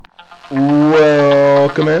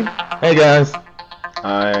Welcome in. Hey guys,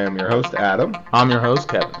 I am your host, Adam. I'm your host,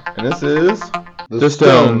 Kevin. And this is The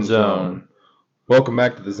Stone Zone. Welcome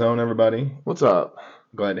back to the zone, everybody. What's up?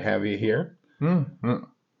 Glad to have you here. Mm-hmm.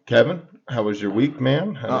 Kevin, how was your week,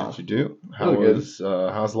 man? How did you do?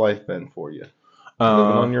 How's life been for you? Living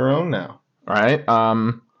on your own now. Right.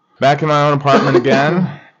 Back in my own apartment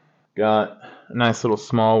again. Got a nice little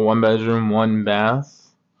small 1-bedroom,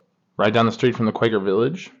 1-bath, right down the street from the Quaker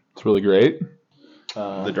Village. It's really great.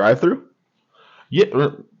 The drive-thru?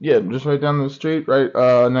 Yeah, just right down the street, right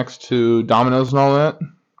next to Domino's and all that.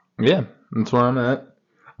 Yeah, that's where I'm at.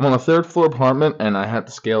 I'm on a 3rd floor apartment, and I had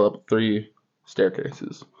to scale up 3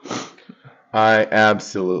 staircases. I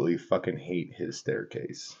absolutely fucking hate his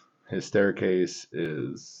staircase. His staircase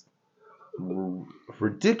is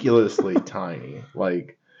ridiculously tiny.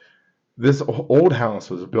 Like, this old house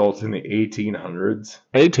was built in the 1800s.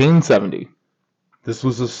 1870. This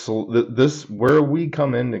was where we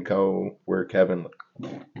come in to go where Kevin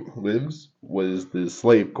lives was the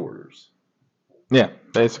slave quarters. Yeah,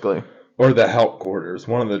 basically. Or the help quarters,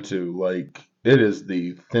 one of the two. Like, it is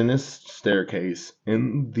the thinnest staircase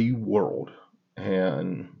in the world.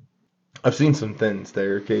 And I've seen some thin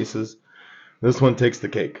staircases. This one takes the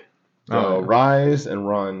cake. The rise and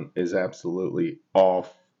run is absolutely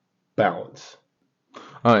off balance.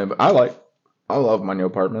 Oh yeah, but I love my new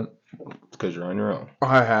apartment. It's because you're on your own.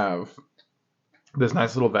 I have this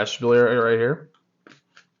nice little vestibule area right here.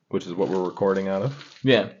 Which is what we're recording out of.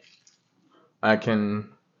 Yeah. I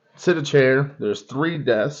can sit a chair. There's 3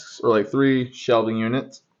 desks, or like 3 shelving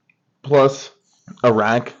units, plus a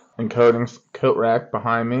rack and coat rack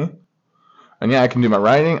behind me. And yeah, I can do my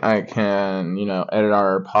writing. I can, edit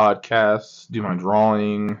our podcasts, do my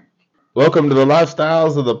drawing. Welcome to the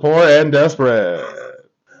lifestyles of the poor and desperate.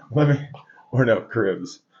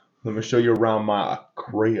 Cribs. Let me show you around my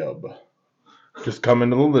crib. Just come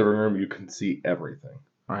into the living room, you can see everything.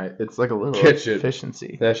 All right, it's like a little kitchen,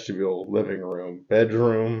 efficiency. Vestibule, living room,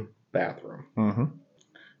 bedroom, bathroom. Mm-hmm.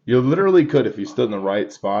 You literally could, if you stood in the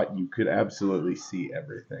right spot, you could absolutely see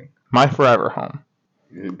everything. My forever home.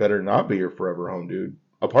 It better not be your forever home, dude.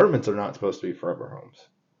 Apartments are not supposed to be forever homes.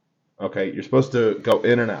 Okay, you're supposed to go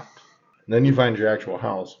in and out. And then you find your actual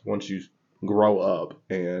house once you grow up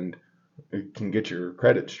and you can get your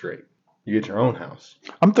credit straight. You get your own house.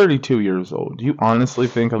 I'm 32 years old. Do you honestly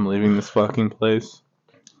think I'm leaving this fucking place?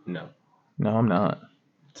 No. No, I'm not.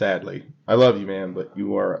 Sadly. I love you, man, but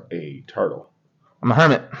you are a turtle. I'm a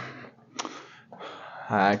hermit.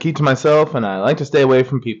 I keep to myself, and I like to stay away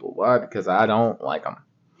from people. Why? Because I don't like them.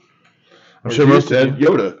 I'm sure most said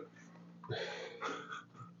Yoda.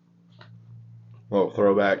 Well,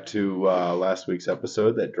 throwback to last week's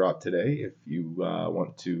episode that dropped today. If you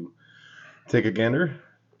want to take a gander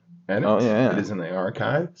at it, It is in the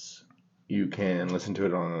archives. You can listen to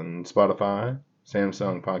it on Spotify,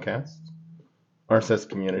 Samsung Podcasts, RSS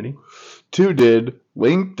Community. 2 did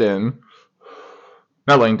LinkedIn.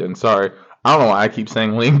 Not LinkedIn, sorry. I don't know why I keep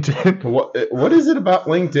saying LinkedIn. What is it about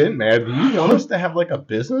LinkedIn, man? Do you want us to have like a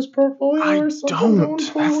business portfolio or something? I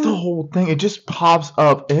don't. That's the whole thing. It just pops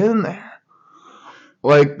up in there.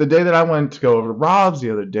 Like the day that I went to go over to Rob's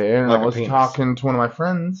the other day, and I was talking to one of my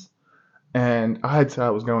friends, and I had said I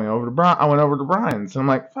was going over to Brian. I went over to Brian's, and I'm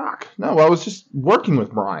like, fuck. No, I was just working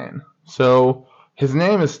with Brian. So his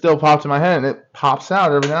name is still popped in my head, and it pops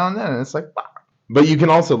out every now and then, and it's like, fuck. But you can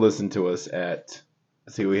also listen to us at...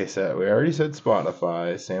 See, we already said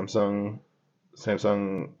Spotify, Samsung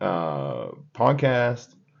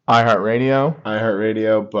podcast,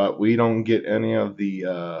 iHeartRadio, but we don't get any of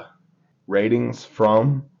the ratings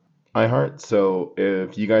from iHeart. So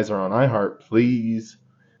if you guys are on iHeart, please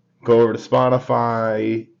go over to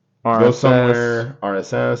Spotify, go somewhere,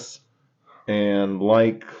 RSS, and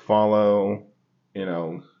follow.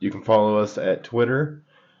 You can follow us at Twitter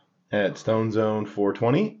at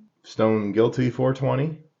StoneZone420. Stone Guilty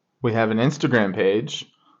 420. We have an Instagram page,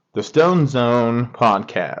 the Stone Zone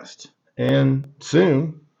Podcast. And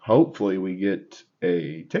soon, hopefully, we get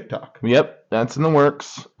a TikTok. Yep, that's in the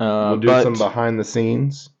works. We'll do some behind the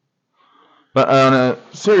scenes. But on a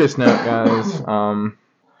serious note, guys,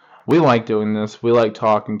 we like doing this. We like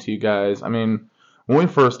talking to you guys. I mean, when we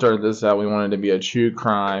first started this out, we wanted to be a true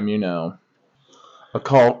crime,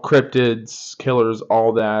 occult, cryptids, killers,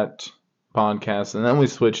 all that podcast, and then we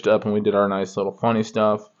switched up and we did our nice little funny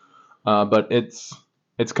stuff, but it's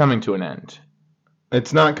coming to an end.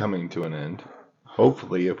 It's not coming to an end.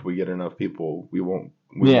 Hopefully, if we get enough people, we won't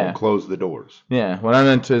close the doors. Yeah, what I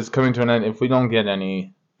meant is coming to an end. If we don't get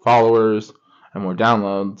any followers and more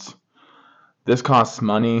downloads, this costs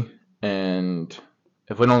money, and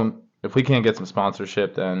if we can't get some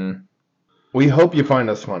sponsorship, then We hope you find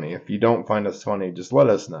us funny. If you don't find us funny, just let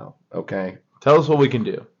us know, okay? Tell us what we can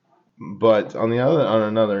do. But on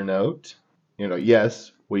another note,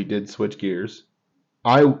 yes, we did switch gears.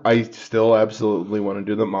 I still absolutely want to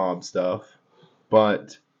do the mob stuff,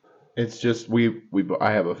 but it's just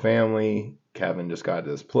I have a family. Kevin just got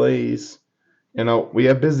his place. We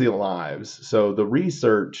have busy lives, so the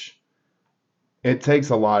research it takes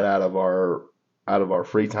a lot out of our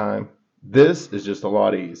free time. This is just a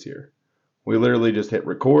lot easier. We literally just hit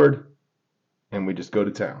record and we just go to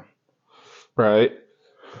town. Right.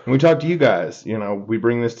 And we talk to you guys. We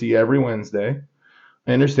bring this to you every Wednesday.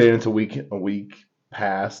 I understand it's a week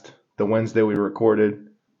past the Wednesday we recorded.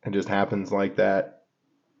 It just happens like that.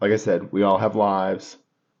 Like I said, we all have lives.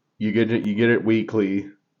 You get it weekly.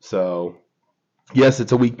 So yes,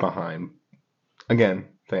 it's a week behind. Again,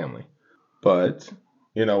 family. But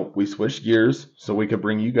we switched gears so we could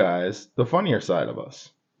bring you guys the funnier side of us.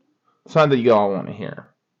 Side that you all want to hear.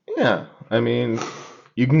 Yeah, I mean,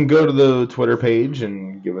 you can go to the Twitter page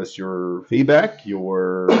and give us your feedback,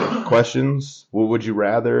 your questions. What would you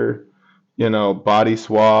rather? Body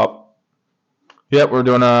swap. Yep, we're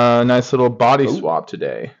doing a nice little body swap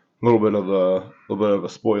today. A little bit of a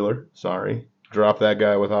spoiler. Sorry, drop that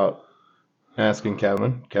guy without asking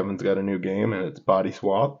Kevin. Kevin's got a new game and it's body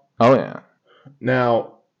swap. Oh yeah.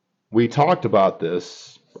 Now, we talked about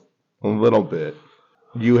this a little bit.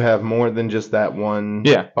 You have more than just that one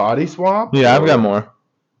body swap? Yeah, I've got more.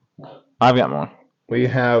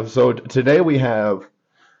 Today we have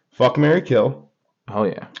Fuck, Marry, Kill. Oh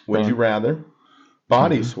yeah. Would you rather?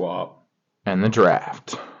 Body swap. And the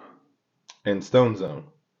draft. And Stone Zone.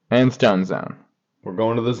 We're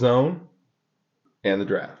going to the zone and the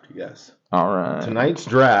draft, yes. All right. Tonight's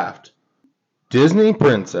draft, Disney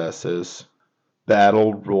Princesses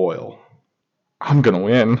Battle Royal. I'm going to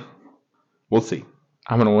win. We'll see.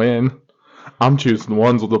 I'm going to win. I'm choosing the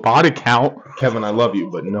ones with the body count. Kevin, I love you,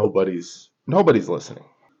 but nobody's listening.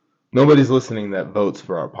 Nobody's listening that votes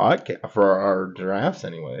for our podcast, for our drafts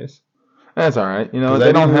anyways. That's all right.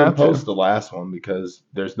 They don't have to post the last one because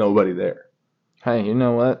there's nobody there. Hey, you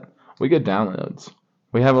know what? We get downloads.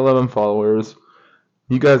 We have 11 followers.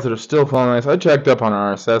 You guys that are still following us, I checked up on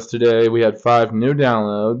our RSS today. We had 5 new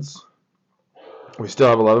downloads. We still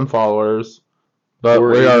have 11 followers. But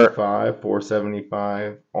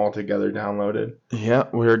 475 altogether downloaded. Yeah,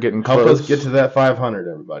 we're getting close. Help us get to that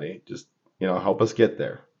 500, everybody. Just, help us get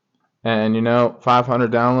there. And,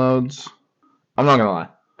 500 downloads, I'm not going to lie.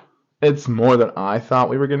 It's more than I thought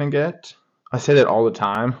we were going to get. I say that all the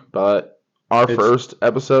time, but our first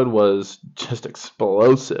episode was just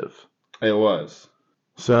explosive. It was.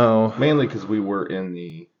 So mainly because we were in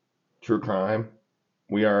the true crime.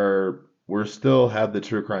 We're still have the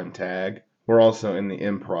true crime tag. We're also in the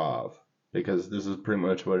improv because this is pretty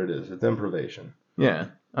much what it is. It's improvisation. Yeah.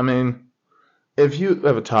 I mean, if you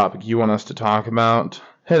have a topic you want us to talk about,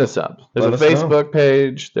 hit us up. There's a Facebook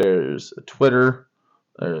page. There's a Twitter.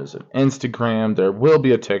 There's an Instagram. There will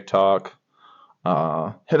be a TikTok.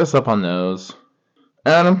 Hit us up on those.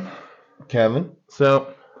 Adam. Kevin.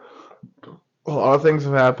 So, a lot of things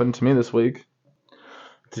have happened to me this week.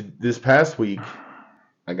 This past week,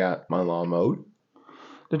 I got my lawn mowed.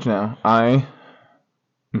 Did you know? I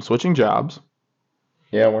am switching jobs.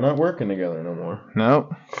 Yeah, we're not working together no more.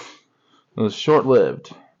 Nope. It was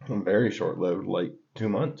short-lived. Very short-lived, like 2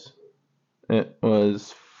 months. It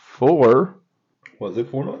was 4. Was it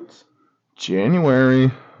 4 months?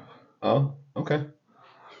 January. Oh, okay.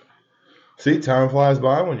 See, time flies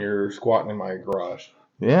by when you're squatting in my garage.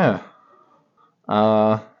 Yeah.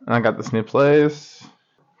 And I got this new place.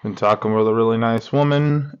 Been talking with a really nice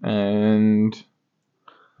woman, and,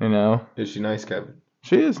 Is she nice, Kevin?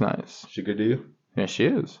 She is nice. She good to you? Yeah, she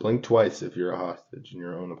is. Blink twice if you're a hostage in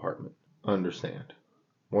your own apartment. Understand.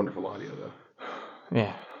 Wonderful audio, though.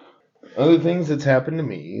 Yeah. Other things that's happened to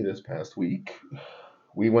me this past week.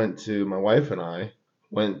 My wife and I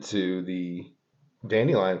went to the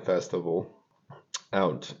Dandelion Festival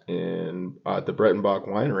out at the Brettenbach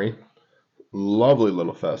Winery. Lovely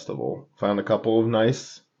little festival. Found a couple of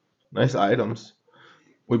nice items.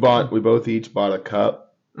 We both each bought a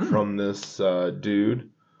cup from this dude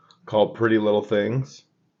called Pretty Little Things.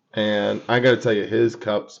 And I got to tell you, his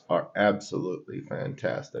cups are absolutely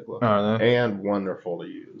fantastic looking. Are they? And wonderful to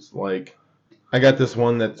use. Like, I got this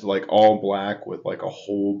one that's like all black with like a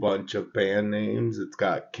whole bunch of band names. It's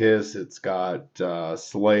got Kiss, it's got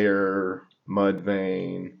Slayer,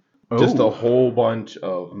 Mudvayne, just a whole bunch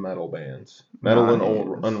of metal bands.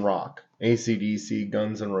 Metal and rock. AC/DC,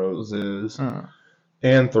 Guns N' Roses,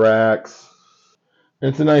 Anthrax.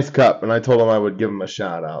 It's a nice cup, and I told him I would give him a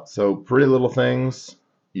shout out. So, Pretty Little Things,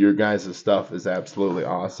 Your guys' stuff is absolutely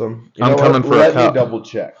awesome. You I'm know coming what? for a Let me cup. double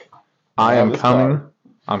check. I am coming. Card.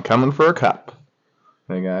 I'm coming for a cup.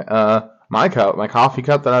 Okay. My cup, my coffee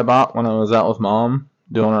cup that I bought when I was out with Mom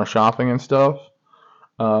doing our shopping and stuff,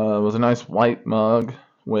 was a nice white mug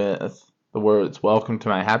with the words "Welcome to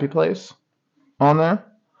my happy place" on there.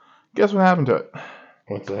 Guess what happened to it?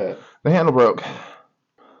 What's that? The handle broke.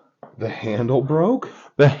 The handle broke?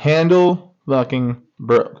 The handle fucking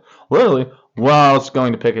broke. Literally, while I was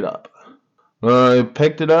going to pick it up. I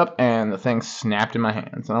picked it up and the thing snapped in my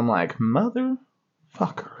hands. And I'm like,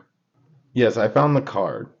 motherfucker. Yes, I found the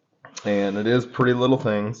card. And it is Pretty Little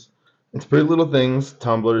Things. It's Pretty Little Things,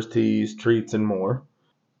 tumblers, teas, treats, and more.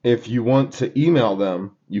 If you want to email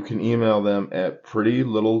them, you can email them at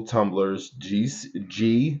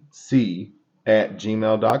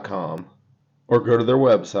prettylittletumblersgc@gmail.com or go to their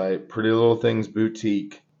website,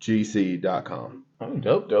 prettylittlethings.boutique.gc.com.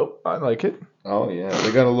 Oh, dope. I like it. Oh yeah,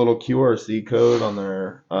 they got a little QRC code on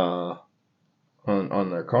their on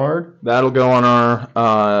their card. That'll go on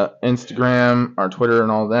our Instagram, our Twitter,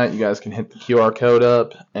 and all that. You guys can hit the QR code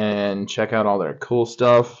up and check out all their cool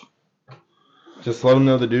stuff. Just let them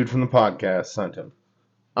know the dude from the podcast sent him.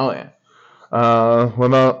 Oh yeah. What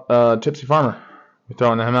about Tipsy Farmer? We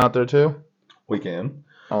throwing him out there too? We can.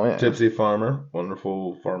 Oh yeah. Tipsy Farmer,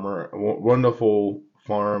 wonderful farm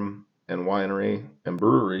and winery and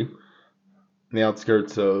brewery in the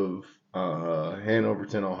outskirts of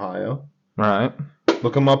Hanoverton, Ohio. Right.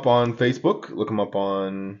 Look them up on Facebook. Look them up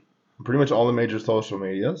on pretty much all the major social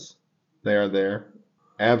medias. They are there.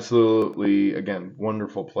 Absolutely, again,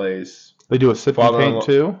 wonderful place. They do a sip and paint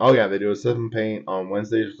too? Oh, yeah, they do a sip and paint on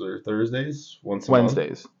Wednesdays or Thursdays once a month.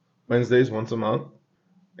 Wednesdays once a month.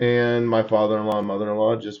 And my father-in-law and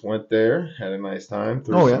mother-in-law just went there, had a nice time,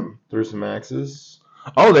 threw some axes.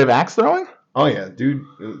 Oh, they have axe throwing? Oh, yeah, dude,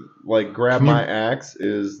 like, My Axe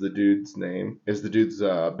is the dude's name, is the dude's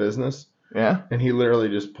business. Yeah. And he literally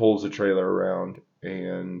just pulls a trailer around,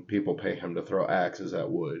 and people pay him to throw axes at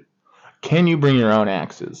wood. Can you bring your own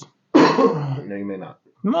axes? No, you may not.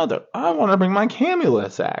 Mother, I want to bring my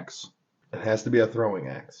Camulus axe. It has to be a throwing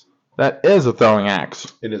axe. That is a throwing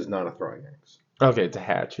axe. It is not a throwing axe. Okay, it's a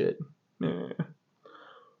hatchet.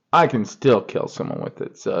 I can still kill someone with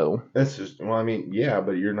it, so. That's just, well, I mean, yeah,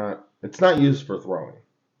 but it's not used for throwing.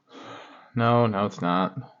 No, it's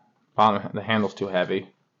not. The handle's too heavy.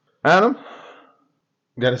 Adam?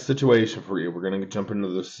 Got a situation for you. We're going to jump into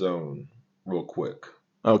the zone real quick.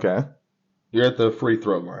 Okay. You're at the free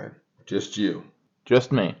throw line. Just you.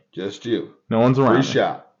 Just me. Just you. No one's around.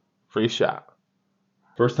 Free shot.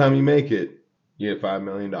 First time you make it, you get $5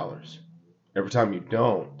 million. Every time you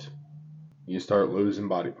don't, you start losing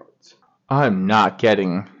body parts. I'm not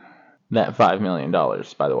getting that $5 million,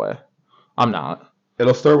 by the way. I'm not.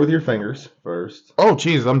 It'll start with your fingers first. Oh,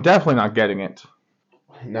 jeez, I'm definitely not getting it.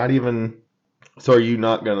 Not even... So are you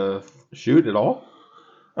not going to shoot at all?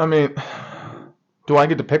 I mean, do I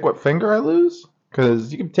get to pick what finger I lose?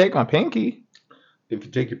 Because you can take my pinky. If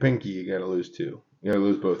you take your pinky, you got to lose two. You got to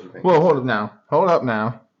lose both your pinkies. Well, hold up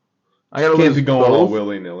now. I got to lose going all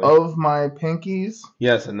willy-nilly. Of my pinkies?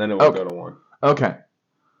 Yes, and then it will go to one. Okay.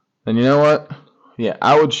 Then you know what? Yeah,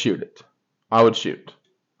 I would shoot it.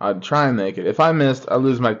 I'd try and make it. If I missed, I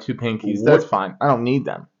lose my two pinkies. That's fine. I don't need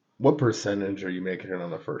them. What percentage are you making it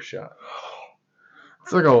on the first shot?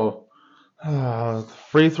 It's like a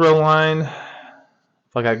free throw line.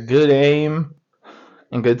 Like a good aim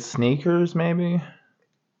and good sneakers, maybe.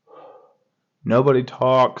 Nobody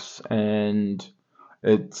talks and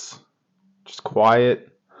it's just quiet.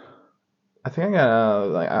 I think I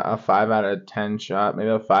got a 5 out of 10 shot, maybe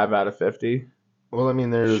a 5 out of 50. Well, I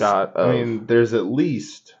mean, there's at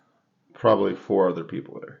least probably 4 other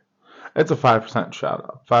people there. It's a 5%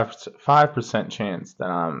 shot, 5% chance that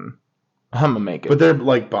I'm gonna make it. But they're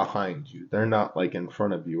like behind you. They're not like in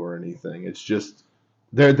front of you or anything. It's just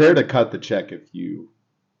they're there to cut the check if you.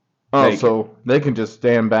 Oh, so they can just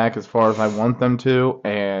stand back as far as I want them to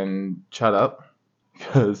and shut up,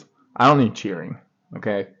 because I don't need cheering.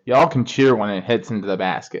 Okay, y'all can cheer when it hits into the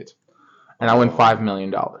basket, and I win $5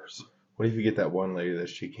 million. What if you get that one lady that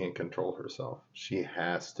she can't control herself? She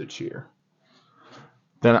has to cheer.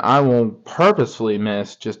 Then I will purposefully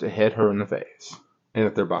miss just to hit her in the face. And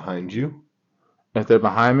if they're behind you? If they're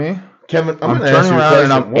behind me, Kevin, I'm turning around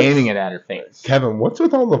and I'm aiming it at her face. Kevin, what's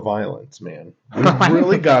with all the violence, man? We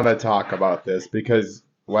really gotta talk about this because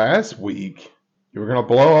last week you were gonna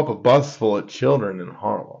blow up a bus full of children in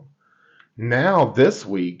Harlem. Now this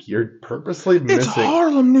week you're purposely missing. It's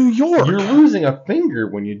Harlem, New York. You're losing a finger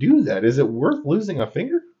when you do that. Is it worth losing a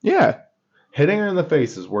finger? Yeah. Hitting her in the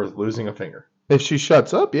face is worth losing a finger. If she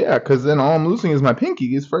shuts up, yeah, because then all I'm losing is my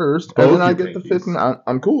pinkies first, Both and then I your get the pinkies. 15.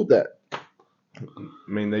 I'm cool with that. I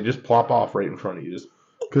mean, they just plop off right in front of you. Just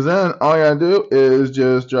Because then all I gotta do is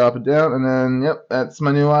just drop it down, and then, yep, that's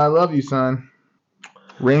my new I love you sign.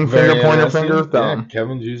 Ring finger, very pointer interesting. finger, Yeah, thumb.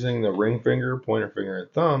 Kevin's using the ring finger, pointer finger,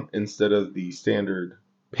 and thumb instead of the standard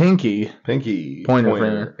Pinky, pinky, pointer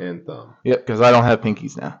pointer, finger. and thumb. Yep, because I don't have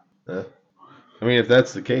pinkies now. I mean, if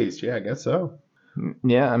that's the case, yeah, I guess so.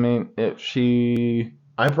 Yeah, I mean, if she...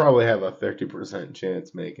 I probably have a 50%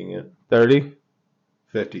 chance making it. 30?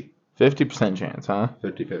 50. 50% chance, huh?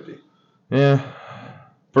 50-50. Yeah.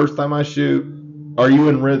 First time I shoot, are you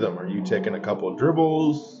in rhythm? Are you taking a couple of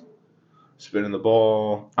dribbles, spinning the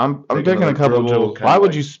ball? I'm taking a couple dribbles. Why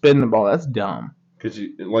would you spin the ball? That's dumb. Because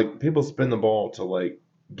people spin the ball to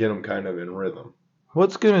get them kind of in rhythm.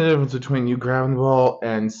 What's going to be the difference between you grabbing the ball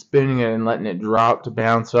and spinning it and letting it drop to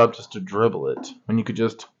bounce up just to dribble it? When you could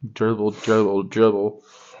just dribble,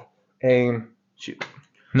 aim, shoot.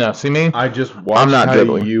 No, see me? I just watched I'm not how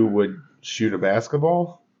dribbling. you would shoot a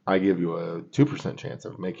basketball. I give you a 2% chance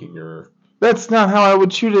of making your That's not how I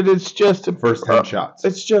would shoot it. It's just a first 10 shots.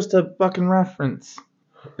 It's just a fucking reference.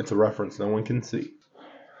 It's a reference no one can see.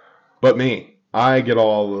 But me, I get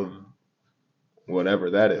all of whatever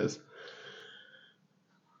that is.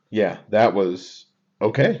 Yeah, that was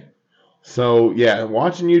okay. So, yeah,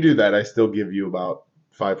 watching you do that, I still give you about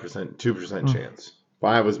 5%, 2% chance.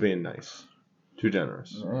 5 was being nice. Too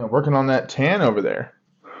generous. Yeah, working on that tan over there.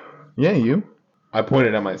 Yeah, you. I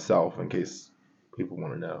pointed at myself in case people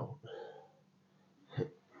want to know.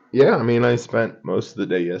 Yeah, I mean, I spent most of the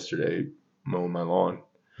day yesterday mowing my lawn.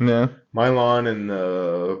 Yeah. My lawn and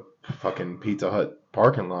the fucking Pizza Hut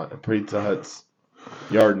parking lot, Pizza Hut's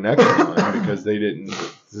yard next to mine, because they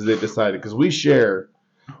decided, because we share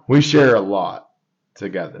a lot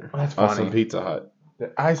together. That's Us funny. and Pizza Hut.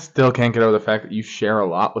 I still can't get over the fact that you share a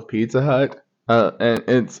lot with Pizza Hut,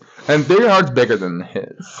 and their yard's bigger than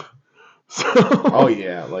his. So, oh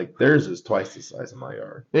yeah, theirs is twice the size of my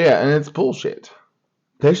yard. Yeah, and it's bullshit.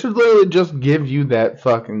 They should literally just give you that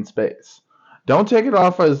fucking space. Don't take it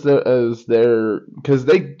off as their, because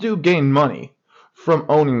they do gain money from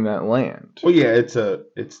owning that land. Well, yeah,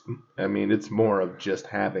 it's more of just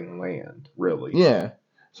having land, really. Yeah.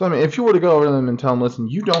 So I mean, if you were to go over to them and tell them, listen,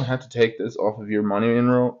 you don't have to take this off of your money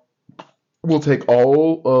and we'll take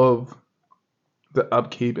all of the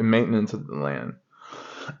upkeep and maintenance of the land.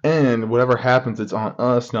 And whatever happens, it's on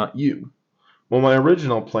us, not you. Well, my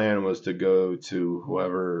original plan was to go to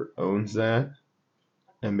whoever owns that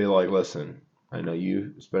and be like, listen, I know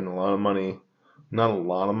you spend a lot of money, not a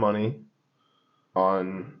lot of money,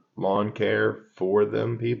 on lawn care for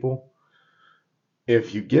them people.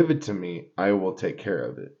 If you give it to me, I will take care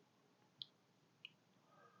of it.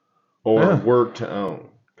 Or work to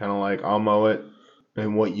own. Kind of like I'll mow it,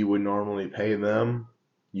 and what you would normally pay them,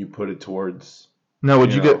 you put it towards. Now,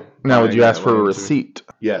 would you ask for a receipt?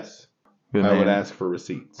 Yes. Good I man. would ask for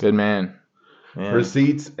receipts. Good man. Yeah.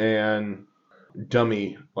 Receipts and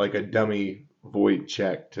a dummy void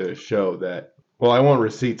check to show that. Well, I want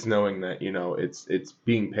receipts knowing that, it's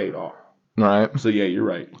being paid off. Right. So yeah, you're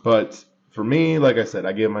right. But for me, like I said,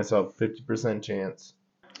 I give myself 50% chance.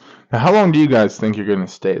 Now, how long do you guys think you're gonna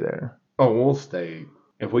stay there? Oh, we'll stay.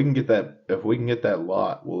 If we can get that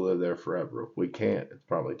lot, we'll live there forever. If we can't, it's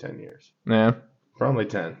probably 10 years. Yeah. Probably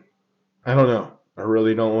 10. I don't know. I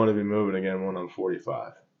really don't want to be moving again when I'm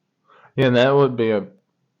 45. Yeah, that would be a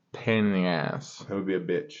pain in the ass. That would be a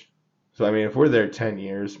bitch. So, I mean, if we're there 10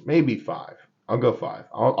 years, maybe 5. I'll go 5.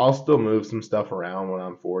 I'll still move some stuff around when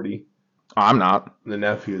I'm 40. I'm not. The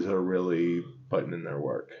nephews are really putting in their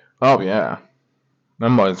work. Oh, yeah.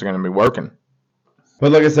 Them boys are going to be working.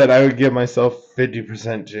 But like I said, I would give myself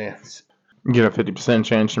 50% chance. Get a 50%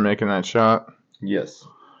 chance of making that shot? Yes.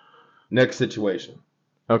 Next situation.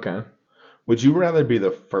 Okay. Would you rather be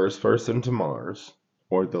the first person to Mars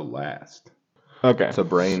or the last? Okay. It's a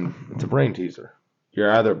brain teaser.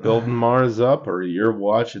 You're either building Mars up or you're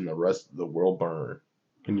watching the rest of the world burn.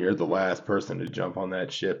 And you're the last person to jump on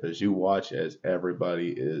that ship as you watch as everybody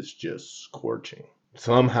is just scorching.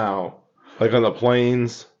 Somehow, like on the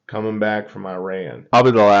planes coming back from Iran. I'll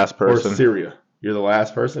be the last person. Or Syria. You're the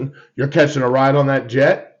last person? You're catching a ride on that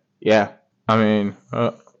jet? Yeah. I mean,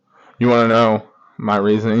 you want to know my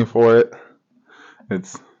reasoning for it?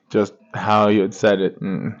 It's just how you had said it.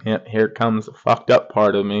 And here comes the fucked up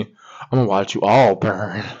part of me. I'm going to watch you all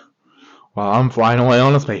burn while I'm flying away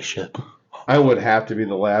on a spaceship. I would have to be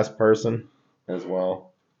the last person as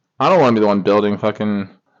well. I don't want to be the one building fucking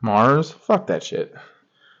Mars. Fuck that shit.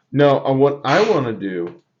 No, what I want to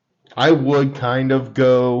do, I would kind of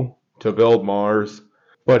go to build Mars.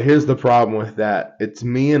 But here's the problem with that. It's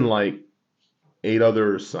me and like 8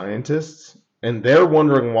 other scientists, and they're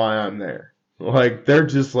wondering why I'm there. Like, they're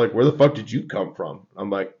just like, where the fuck did you come from?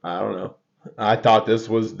 I'm like, I don't know. I thought this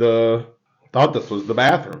was the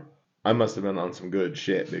bathroom. I must have been on some good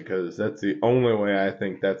shit because that's the only way I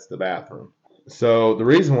think that's the bathroom. So the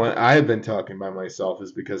reason why I've been talking by myself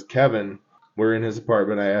is because Kevin, we're in his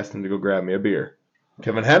apartment. I asked him to go grab me a beer.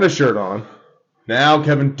 Kevin had a shirt on. Now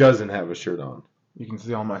Kevin doesn't have a shirt on. You can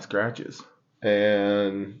see all my scratches.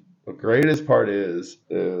 And the greatest part is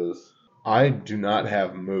I do not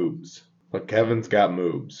have moobs, but Kevin's got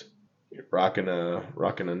moobs. You're rocking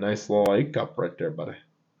a nice little A cup right there, buddy.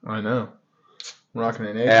 I know. Rocking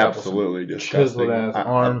an A cup. Absolutely disgusting.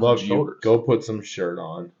 I'd love you. Go put some shirt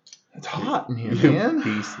on. It's hot in here, You man.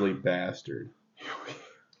 beastly bastard.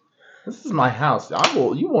 This is my house.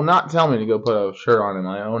 You will not tell me to go put a shirt on in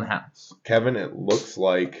my own house. Kevin, it looks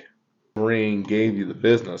like Ring gave you the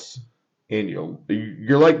business, and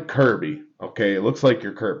you're like Kirby. Okay, it looks like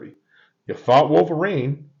you're Kirby. You fought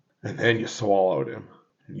Wolverine, and then you swallowed him.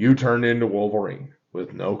 You turned into Wolverine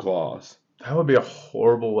with no claws. That would be a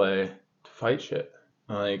horrible way to fight shit.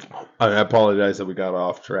 Like, I apologize that we got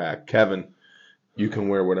off track. Kevin, you can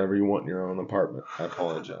wear whatever you want in your own apartment. I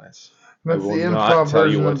apologize. that's I will the not improv tell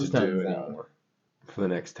you version what of to the do sentence now. anymore for the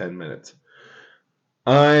next 10 minutes.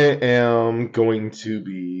 I am going to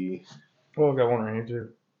be... Well, I got one right here, too.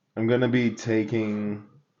 I'm going to be taking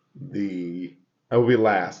I will be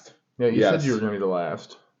last. Yeah, you said you were going to be the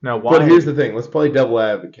last. Now, why? But here's the thing. Let's play devil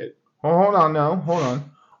advocate. Oh, hold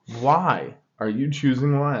on. Why are you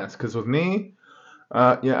choosing last? Because with me,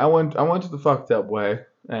 I went to the fucked up way,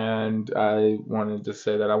 and I wanted to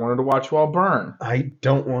say that I wanted to watch you all burn. I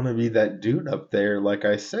don't want to be that dude up there, like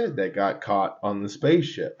I said, that got caught on the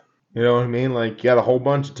spaceship. You know what I mean? Like, you got a whole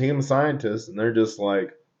bunch of team of scientists, and they're just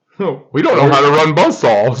like, we don't know how to run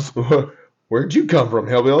buzzsaws. Where'd you come from,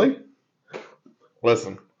 hillbilly?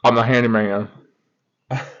 Listen. I'm the handyman.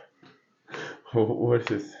 What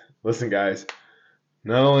is... Listen, guys.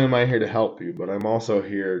 Not only am I here to help you, but I'm also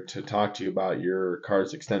here to talk to you about your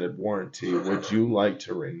car's extended warranty. Would you like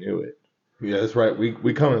to renew it? Yeah, that's right.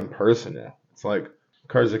 We come in person now. It's like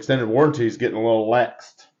car's extended warranty is getting a little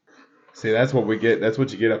laxed. See, that's what we get. That's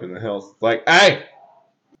what you get up in the hills. It's like, hey,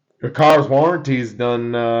 your car's warranty's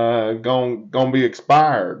done gonna be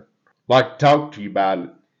expired. I'd like to talk to you about it,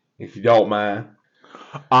 if you don't mind.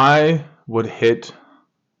 I would hit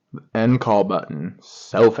the end call button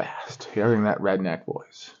so fast, hearing that redneck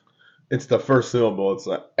voice. It's the first syllable. It's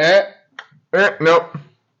like, nope.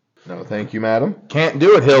 No, thank you, madam. Can't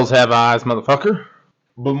do it, hills have eyes, motherfucker.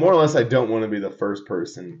 But more or less, I don't want to be the first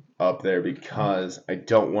person up there because I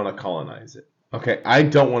don't want to colonize it. Okay, I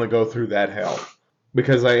don't want to go through that hell.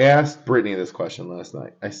 Because I asked Brittany this question last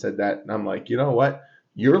night. I said that, and I'm like, you know what?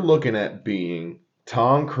 You're looking at being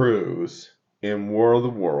Tom Cruise in War of the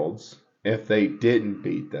Worlds if they didn't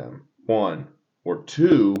beat them. 1. Or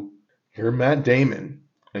 2, you're Matt Damon,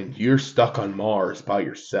 and you're stuck on Mars by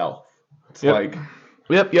yourself. It's like...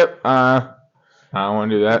 Yep. I don't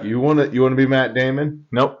want to do that. You want to be Matt Damon?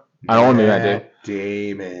 Nope. I don't want to be Matt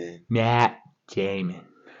Damon. Matt Damon.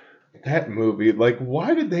 That movie, like,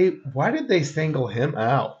 why did they single him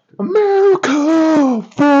out? America,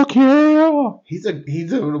 fuck yeah! He's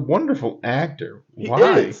a wonderful actor.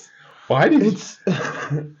 Why? Why did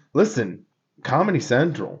listen? Comedy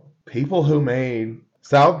Central, people who made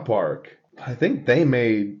South Park, I think they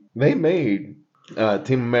made Team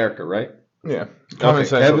America, right? Yeah. Okay,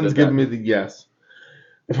 Kevin's giving me the yes.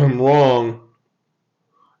 If I'm wrong,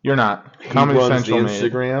 you're not. He Comedy runs Central the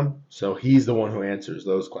Instagram, so he's the one who answers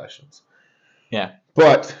those questions. Yeah.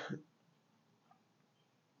 But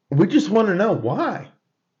we just want to know why.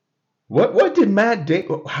 What did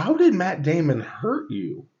how did Matt Damon hurt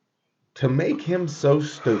you to make him so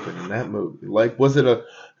stupid in that movie? Like, was it I'm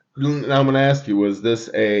going to ask you, was this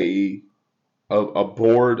a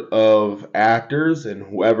board of actors and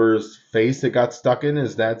whoever's face it got stuck in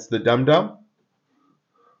that's the dum-dum?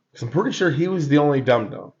 Because I'm pretty sure he was the only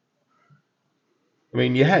dum-dum. I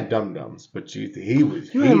mean, you had dum-dums, but you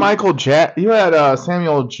had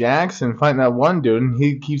Samuel Jackson fighting that one dude, and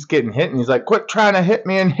he keeps getting hit, and he's like, quit trying to hit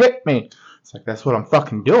me and hit me. It's like, that's what I'm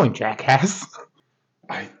fucking doing, jackass.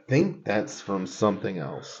 I think that's from something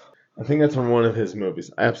else. I think that's from one of his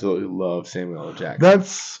movies. I absolutely love Samuel L. Jackson.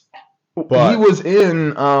 He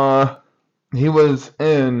was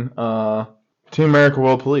in Team America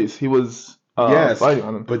World Police. He was fighting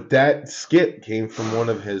on him. But that skit came from one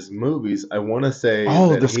of his movies. I want to say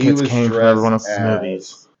the skits came from every one of his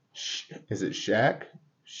movies. Is it Shaq?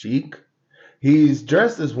 Sheik? He's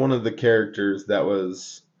dressed as one of the characters that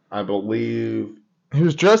was I believe. He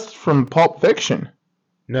was dressed from Pulp Fiction.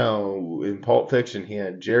 No, in Pulp Fiction, he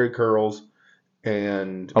had Jerry curls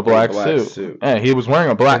and A black suit. Yeah, he was wearing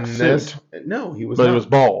a black suit. No, he was but not. He was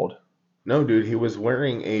bald. No, dude, he was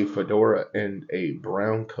wearing a fedora and a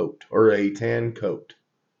brown coat or a tan coat.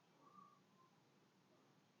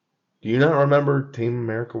 Do you not remember Team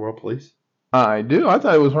America World Police? I do. I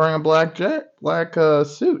thought he was wearing a black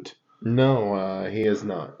suit. No, he is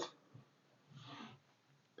not.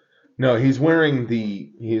 No, he's wearing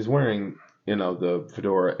the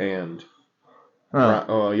fedora and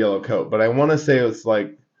yellow coat. But I want to say it was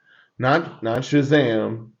like not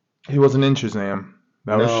Shazam. He wasn't in Shazam.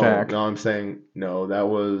 That was Shaq. No, I'm saying no. That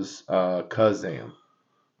was Kazam.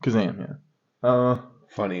 Kazam, yeah.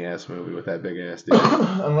 Funny ass movie with that big ass dude.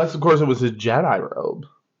 Unless, of course, it was his Jedi robe.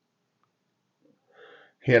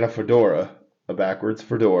 He had a fedora, a backwards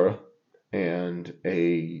fedora, and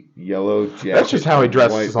a yellow jacket. That's just how he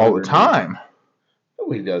dresses all the time.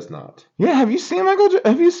 No, he does not. Yeah, have you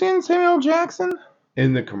seen Samuel Jackson?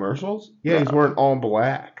 In the commercials? Yeah, he's wearing all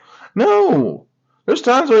black. No. There's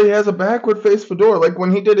times where he has a backward face fedora. Like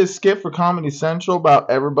when he did his skit for Comedy Central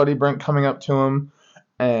about everybody coming up to him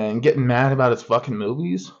and getting mad about his fucking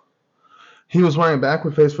movies. He was wearing a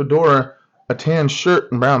backward face fedora, a tan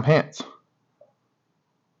shirt, and brown pants.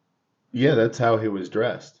 Yeah, that's how he was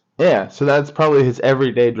dressed. Yeah, so that's probably his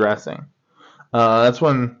everyday dressing. That's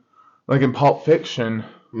when, like in Pulp Fiction,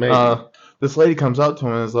 this lady comes up to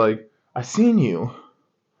him and is like, I seen you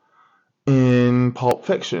in Pulp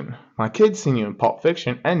Fiction. My kids seen you in Pulp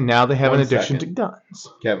Fiction, and now they have an addiction to guns.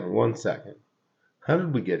 Kevin, 1 second. How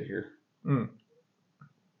did we get here? We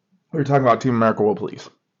were talking about Team America World Police.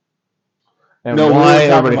 And no, why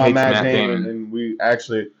everybody hates Matt Damon. And we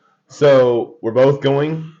actually... So, we're both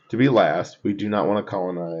going to be last. We do not want to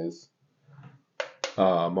colonize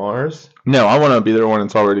Mars. No, I want to be the one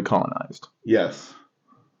that's already colonized. Yes.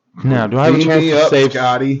 Now, do I have a chance to save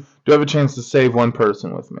Scotty? Do I have a chance to save one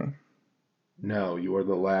person with me? No, you are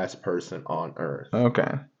the last person on Earth.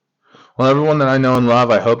 Okay. Well, everyone that I know and love,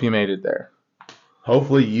 I hope you made it there.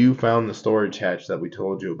 Hopefully you found the storage hatch that we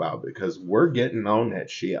told you about, because we're getting on that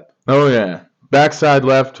ship. Oh, yeah. Backside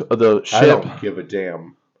left of the ship. I don't give a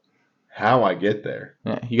damn how I get there.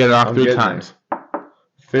 Yeah, you got to knock 3 times.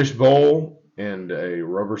 Fishbowl and a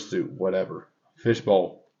rubber suit, whatever.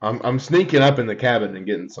 Fishbowl. I'm sneaking up in the cabin and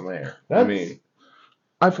getting some air. I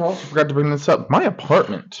also forgot to bring this up. My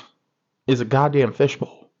apartment is a goddamn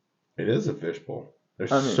fishbowl. It is a fishbowl.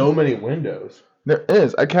 There's so many windows. There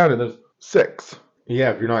is. I counted. There's 6.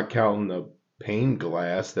 Yeah, if you're not counting the pane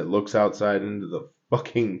glass that looks outside into the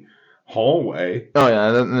fucking hallway. Oh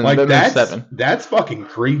yeah, then that's 7. That's fucking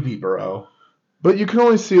creepy, bro. But you can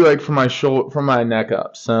only see like from my neck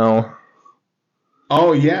up. So.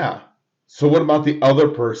 Oh yeah. So what about the other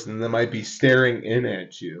person that might be staring in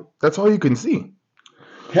at you? That's all you can see.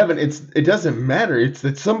 Kevin, it doesn't matter. It's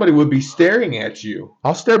that somebody would be staring at you.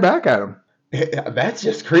 I'll stare back at him. That's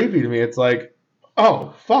just creepy to me. It's like,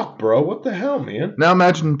 oh, fuck, bro. What the hell, man? Now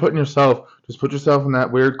imagine put yourself in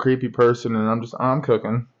that weird, creepy person, and I'm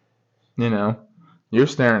cooking. You know, you're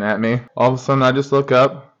staring at me. All of a sudden, I just look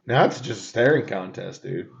up. Now it's just a staring contest,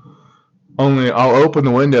 dude. Only I'll open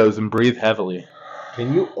the windows and breathe heavily.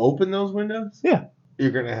 Can you open those windows? Yeah.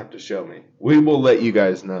 You're going to have to show me. We will let you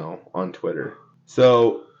guys know on Twitter.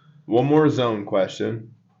 So, one more zone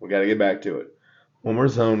question. We got to get back to it. One more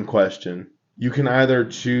zone question. You can either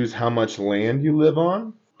choose how much land you live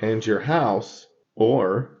on and your house,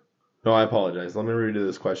 or... No, I apologize. Let me redo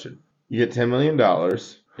this question. You get $10 million,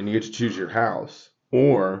 and you get to choose your house.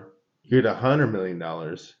 Or you get $100 million,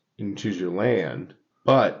 and you can choose your land.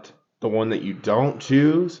 But the one that you don't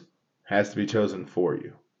choose has to be chosen for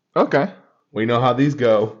you. Okay. We know how these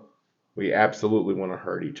go. We absolutely want to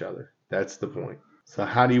hurt each other. That's the point. So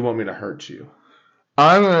how do you want me to hurt you?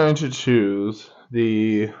 I'm going to choose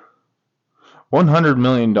the $100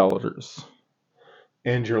 million.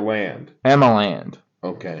 And your land. And my land.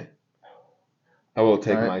 Okay. I will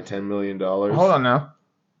take my $10 million. Hold on now.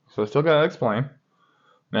 So I still got to explain.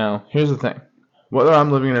 Now, here's the thing. Whether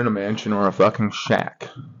I'm living in a mansion or a fucking shack,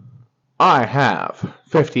 I have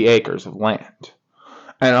 50 acres of land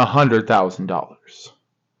and $100,000.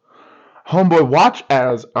 Homeboy, watch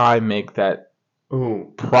as I make that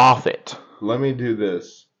profit. Let me do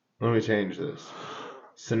this. Let me change this.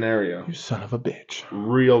 Scenario. You son of a bitch.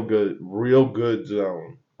 Real good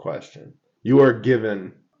zone question. You are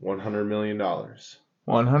given $100 million.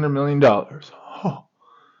 $100 million. Oh.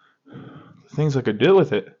 The things I could do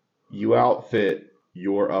with it. You outfit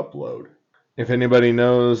your upload. If anybody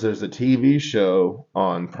knows, there's a TV show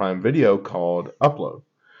on Prime Video called Upload.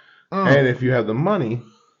 And if you have the money,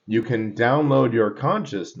 You can download your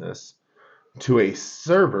consciousness to a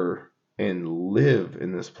server and live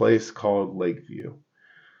in this place called Lakeview.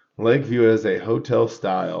 Lakeview is a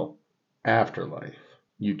hotel-style afterlife.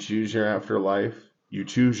 You choose your afterlife. You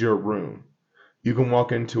choose your room. You can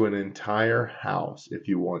walk into an entire house if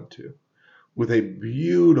you want to, with a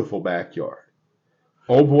beautiful backyard.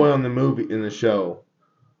 Old boy on the movie in the show.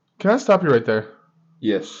 Can I stop you right there?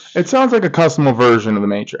 Yes. It sounds like a custom version of the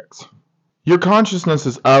Matrix. Your consciousness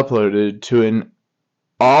is uploaded to an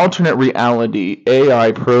alternate reality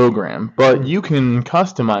AI program, but you can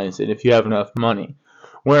customize it if you have enough money.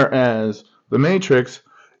 Whereas the Matrix,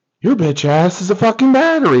 your bitch ass is a fucking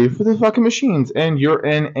battery for the fucking machines, and you're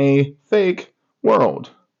in a fake world.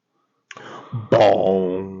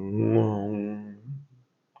 Boom.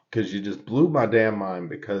 Because you just blew my damn mind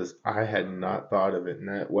because I had not thought of it in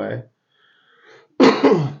that way.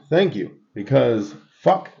 Thank you. Because,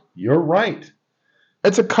 fuck, you're right.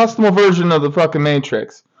 It's a custom version of the fucking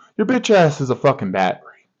Matrix. Your bitch ass is a fucking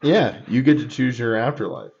battery. Yeah, you get to choose your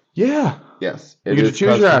afterlife. Yeah. Yes, You get to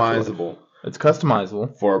choose your afterlife. customizable. It's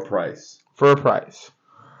customizable. For a price. For a price.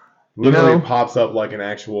 Literally, it pops up like an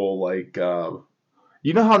actual, like...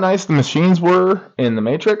 You know how nice the machines were in the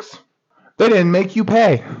Matrix? They didn't make you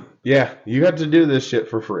pay. Yeah, you got to do this shit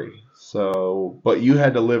for free. So, but you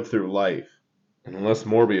had to live through life. And unless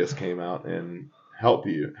Morbius came out and helped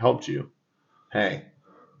you. Hey,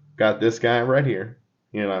 got this guy right here.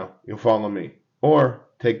 You know, you'll follow me. Or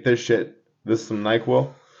take this shit, some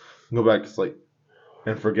NyQuil, go back to sleep.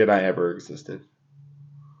 And forget I ever existed.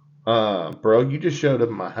 Bro, you just showed up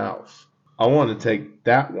at my house. I want to take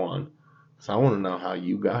that one. So I want to know how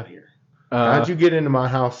you got here. How'd you get into my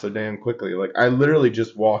house so damn quickly? Like, I literally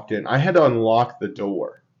just walked in. I had to unlock the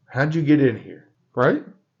door. How'd you get in here? Right?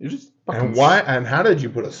 You just fucking... And why? And how did you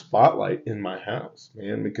put a spotlight in my house,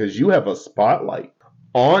 man? Because you have a spotlight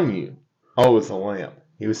on you. Oh, it's a lamp.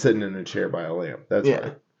 He was sitting in a chair by a lamp. That's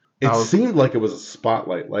right. It seemed like it was a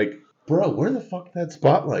spotlight. Like, bro, where the fuck did that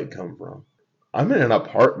spotlight come from? I'm in an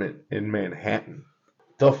apartment in Manhattan.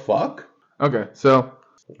 The fuck? Okay, so...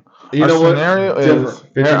 You know what? Scenario is...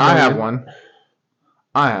 Here, I have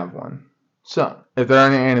one. So, if there are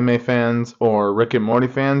any anime fans or Rick and Morty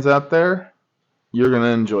fans out there, you're going to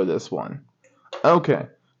enjoy this one. Okay,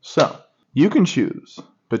 so you can choose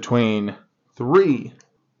between 3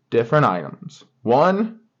 different items.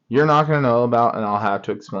 One, you're not going to know about, and I'll have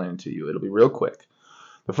to explain it to you. It'll be real quick.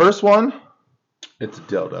 The first one... It's a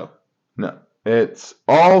dildo. No, it's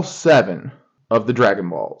all 7 of the Dragon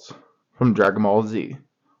Balls from Dragon Ball Z.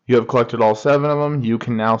 You have collected all 7 of them. You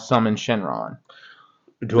can now summon Shenron.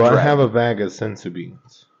 Do I have a bag of sensu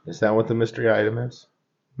beans? Is that what the mystery item is?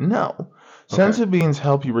 No. Okay. Sensu beans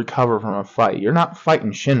help you recover from a fight. You're not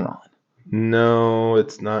fighting Shenron. No,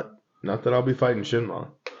 it's not. Not that I'll be fighting Shenron.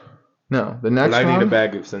 No. The next one... But I need a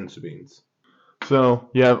bag of sensu beans. So,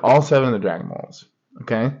 you have all 7 of the Dragon Balls.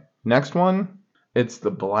 Okay? Next one, it's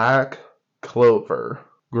the Black Clover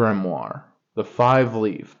Grimoire. The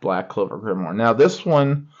 5-leaf Black Clover Grimoire. Now, this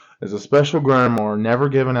one is a special grimoire never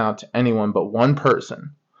given out to anyone but one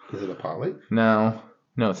person. Is it a pot leaf? No,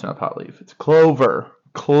 it's not pot leaf. It's clover.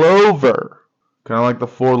 Clover. Kind of like the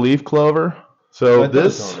 4-leaf clover. So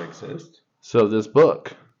this don't exist. So this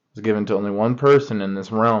book is given to only one person in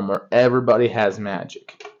this realm where everybody has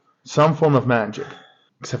magic. Some form of magic.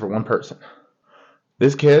 Except for one person.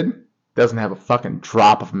 This kid doesn't have a fucking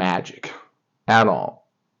drop of magic. At all.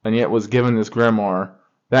 And yet was given this grimoire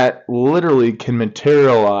that literally can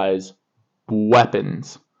materialize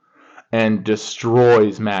weapons and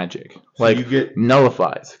destroys magic. So like,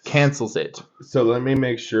 nullifies, cancels it. So let me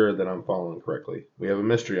make sure that I'm following correctly. We have a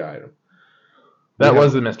mystery item. That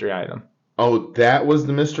was the mystery item. Oh, that was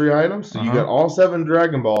the mystery item? So you got all 7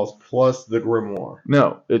 Dragon Balls plus the grimoire.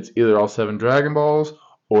 No, it's either all 7 Dragon Balls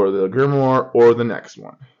or the grimoire or the next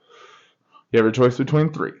one. You have a choice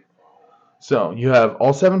between 3. So, you have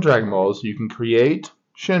all 7 Dragon Balls. You can create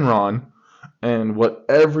Shenron and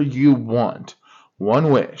whatever you want. One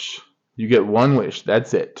wish. You get one wish.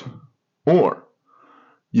 That's it. Or,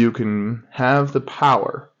 you can have the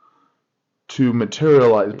power to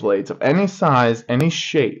materialize blades of any size, any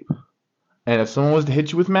shape. And if someone was to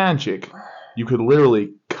hit you with magic, you could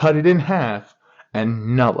literally cut it in half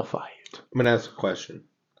and nullify it. I'm going to ask a question.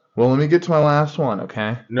 Well, let me get to my last one,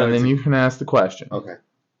 okay? No, and then you can ask the question. Okay.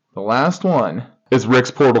 The last one is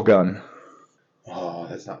Rick's portal gun. Oh,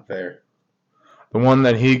 that's not fair. The one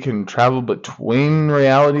that he can travel between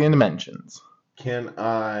reality and dimensions. Can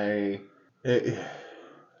I... Now,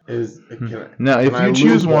 if you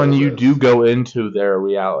choose one, you do go into their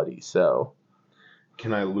reality, so...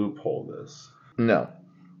 Can I loophole this? No.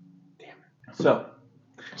 Damn it. So,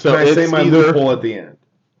 So Can I say it's my either... loophole at the end?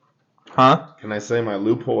 Huh? Can I say my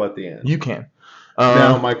loophole at the end? You can.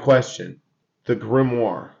 Now, my question. The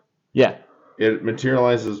grimoire. Yeah. It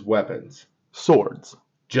materializes weapons. Swords.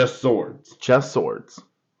 Just swords. Just swords.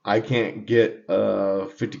 I can't get a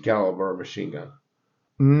 50 caliber machine gun.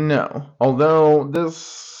 No. Although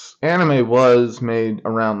this anime was made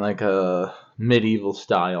around like a medieval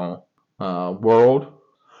style world.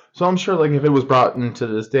 So I'm sure like if it was brought into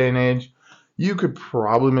this day and age, you could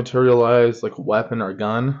probably materialize like a weapon or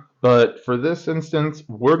gun. But for this instance,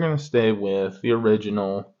 we're going to stay with the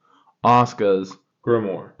original Asuka's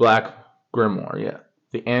Grimoire. Black Grimoire, yeah.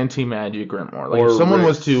 The anti-magic Grimoire. Like Or if someone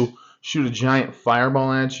Rick's. was to shoot a giant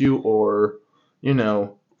fireball at you or,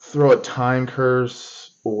 throw a time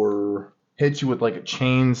curse or hit you with like a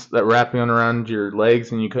chains that wrapping around your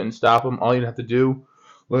legs and you couldn't stop them, all you'd have to do,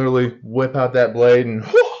 literally whip out that blade and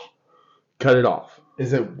cut it off.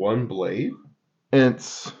 Is it one blade?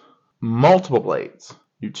 It's multiple blades.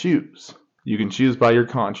 You choose. You can choose by your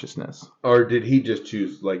consciousness. Or did he just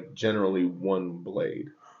choose like generally one blade?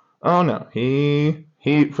 Oh no, he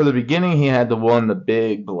for the beginning he had the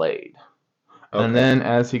big blade. Okay. And then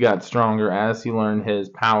as he got stronger, as he learned his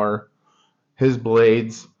power, his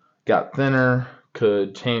blades got thinner,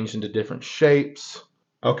 could change into different shapes.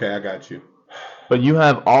 Okay, I got you. But you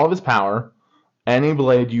have all of his power. Any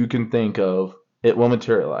blade you can think of, it will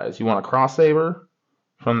materialize. You want a cross saber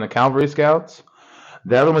from the Cavalry Scouts?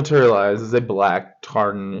 That'll materialize as a black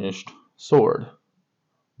tarnished sword.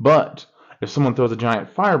 But if someone throws a giant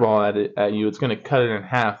fireball at you, it's going to cut it in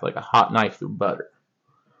half like a hot knife through butter.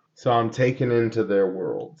 So I'm taken into their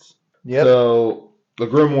worlds. Yep. So the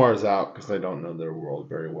grimoire is out because I don't know their world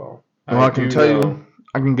very well. Well, I can tell you.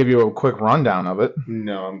 I can give you a quick rundown of it.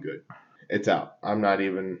 No, I'm good. It's out. I'm not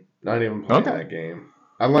even playing that game.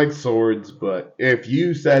 I like swords, but if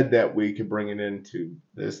you said that we could bring it into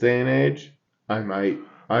this day and age,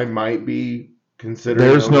 I might be considering.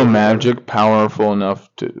 There's no magic powerful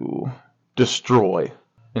enough to destroy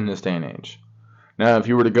in this day and age. Now, if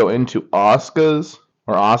you were to go into Asuka's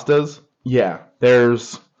or Asta's, yeah,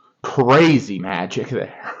 there's crazy magic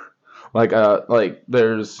there. like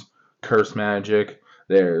there's curse magic,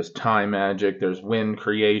 there's time magic, there's wind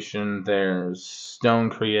creation, there's stone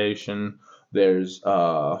creation, there's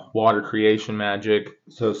water creation magic.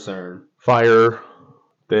 So CERN. Fire.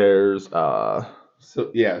 There's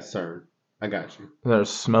CERN. I got you. There's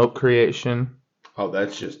smoke creation. Oh,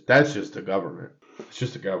 that's just the government. It's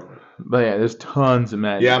just a government. But yeah, there's tons of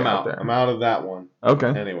magic. Yeah, I'm out. There. I'm out of that one. Okay.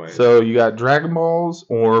 Anyway. So you got Dragon Balls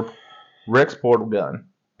or Rick's portal gun.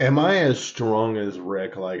 Am I as strong as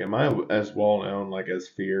Rick? Like, am I as well known, like as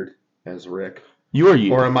feared as Rick? You are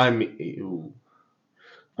you. Or am I me? Ooh.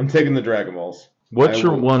 I'm taking the Dragon Balls. What's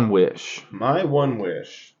your one wish? My one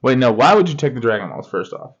wish. Wait, no. Why would you take the Dragon Balls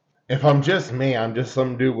first off? If I'm just me, I'm just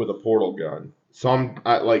some dude with a portal gun. So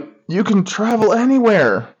You can travel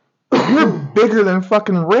anywhere. You're bigger than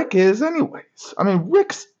fucking Rick is, anyways. I mean,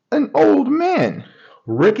 Rick's an old man.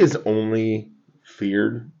 Rick is only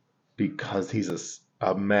feared because he's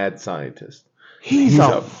a mad scientist. He's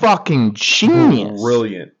a fucking genius.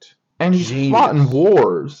 Brilliant. And he's fought in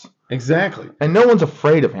wars. Exactly. And no one's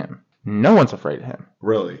afraid of him. No one's afraid of him.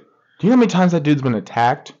 Really? Do you know how many times that dude's been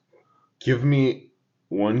attacked? Give me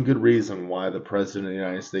one good reason why the President of the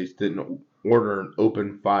United States didn't order an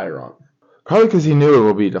open fire on him. Probably because he knew it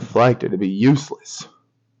would be deflected. It'd be useless.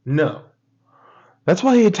 No. That's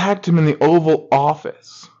why he attacked him in the Oval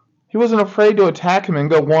Office. He wasn't afraid to attack him and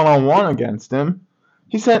go one-on-one against him.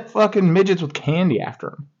 He sent fucking midgets with candy after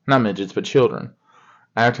him. Not midgets, but children.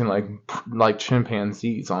 Acting like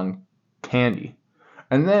chimpanzees on candy.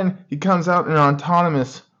 And then he comes out in an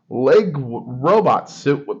autonomous leg robot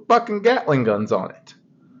suit with fucking Gatling guns on it.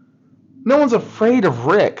 No one's afraid of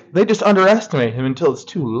Rick. They just underestimate him until it's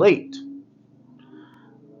too late.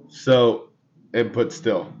 So, but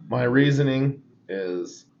still, my reasoning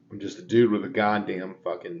is I'm just a dude with a goddamn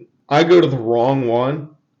fucking... I go to the wrong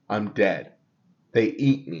one, I'm dead. They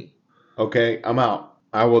eat me. Okay, I'm out.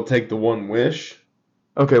 I will take the one wish.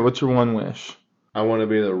 Okay, what's your one wish? I want to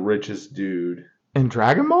be the richest dude. In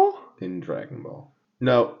Dragon Ball? In Dragon Ball.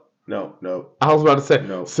 No. I was about to say,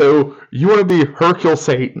 no. So you want to be Hercule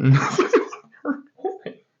Satan.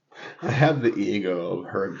 I have the ego of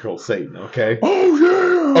Hercule Satan, okay? Oh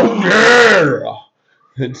yeah!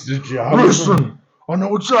 It's the job. Listen, I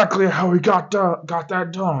know exactly how he got that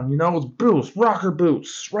done. You know, his boots, rocker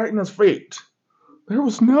boots, right in his feet. There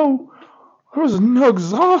was no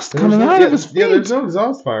exhaust coming out of his feet. Yeah, there's no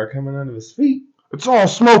exhaust fire coming out of his feet. It's all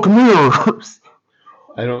smoke and mirrors.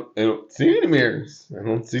 I don't see any mirrors. I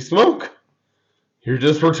don't see smoke. You're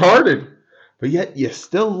just retarded. but yet you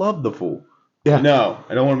still love the fool. Yeah. No,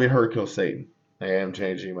 I don't want to be her kill Satan. I am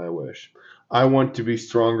changing my wish. I want to be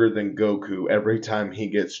stronger than Goku every time he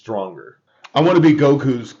gets stronger. I want to be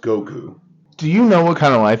Goku's Goku. Do you know what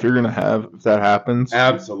kind of life you're going to have if that happens?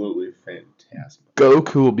 Absolutely fantastic.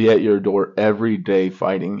 Goku will be at your door every day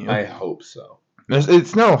fighting you. I hope so.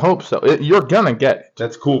 It's no hope so. You're going to get it.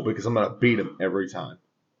 That's cool because I'm going to beat him every time.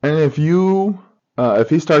 And if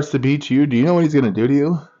he starts to beat you, do you know what he's going to do to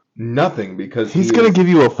you? Nothing, because he's going to give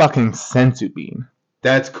you a fucking sensu bean.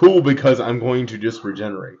 That's cool because I'm going to just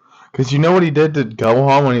regenerate. Because you know what he did to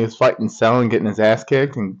Gohan when he was fighting Cell and getting his ass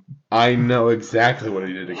kicked? And I know exactly what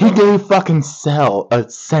he did to Gohan. He gave fucking Cell a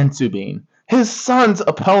sensu bean. His son's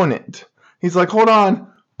opponent. He's like, hold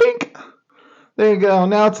on. Bink. There you go.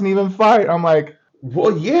 Now it's an even fight. I'm like,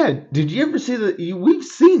 well, yeah. Did you ever see we've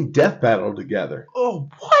seen Death Battle together. Oh,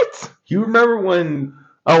 what? You remember when...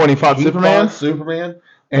 Oh, when he fought Superman?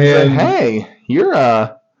 And said, hey, you're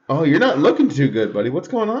Oh, you're not looking too good, buddy. What's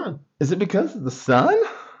going on? Is it because of the sun?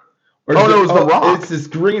 Or no, it was the rock. It's this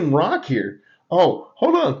green rock here. Oh,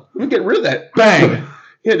 hold on. Let me get rid of that. Bang!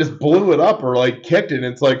 Yeah, just blew it up or like kicked it. And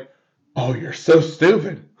it's like, oh, you're so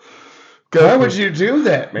stupid. Goku. Why would you do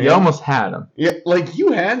that, man? You almost had him. Yeah, like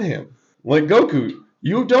you had him. Like Goku,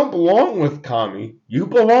 you don't belong with Kami. You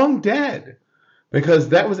belong dead. Because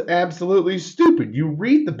that was absolutely stupid. You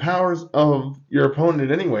read the powers of your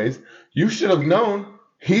opponent anyways. You should have known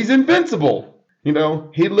he's invincible. You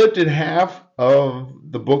know, he lifted half of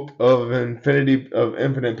the book of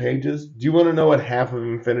infinite pages. Do you want to know what half of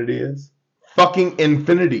infinity is? Fucking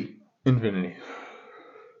infinity. Infinity.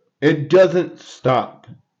 It doesn't stop.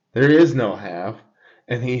 There is no half.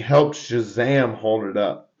 And he helped Shazam hold it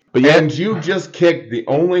up. But yet, and you just kicked the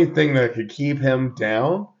only thing that could keep him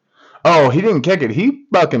down. Oh, he didn't kick it. He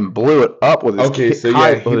fucking blew it up with his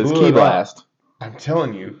key blast. I'm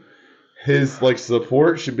telling you, his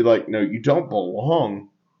support should be like, no, you don't belong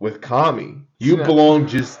with Kami. You belong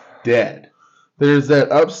just dead. There's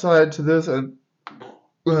that upside to this, and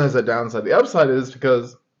there's that downside. The upside is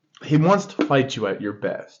because he wants to fight you at your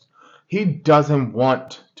best. He doesn't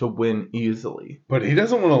want to win easily. But he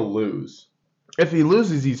doesn't want to lose. If he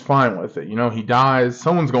loses, he's fine with it. You know, he dies.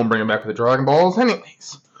 Someone's going to bring him back with the Dragon Balls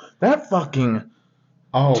anyways. That fucking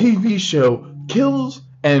TV show kills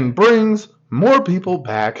and brings more people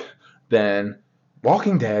back than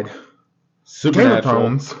Walking Dead, Game of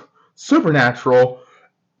Thrones, Supernatural,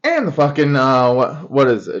 and the fucking, what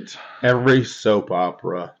is it? Every soap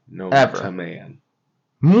opera known to man.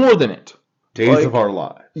 More than it. Days of Our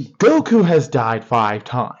Lives. Goku has died 5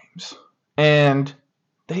 times. And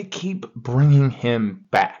they keep bringing him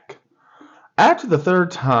back. After the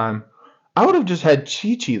 3rd time, I would have just had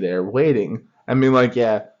Chi-Chi there waiting and be like,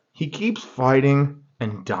 yeah, he keeps fighting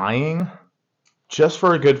and dying just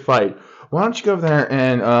for a good fight. Why don't you go over there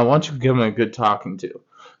and why don't you give him a good talking to?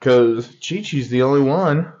 Because Chi-Chi's the only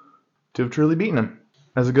one to have truly beaten him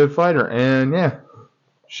as a good fighter. And yeah,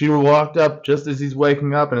 she walked up just as he's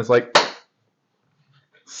waking up and it's like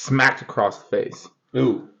smacked across the face.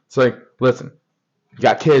 Ooh. It's like, listen, you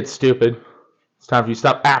got kids, stupid. It's time for you to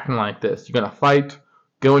stop acting like this. You're going to fight.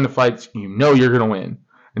 Go into fights, you know you're going to win.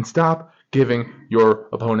 And stop giving your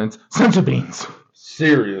opponents senzu beans.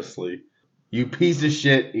 Seriously. You piece of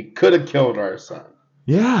shit. He could have killed our son.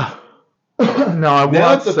 Yeah. Now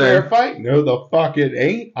it's a fair fight. No, the fuck it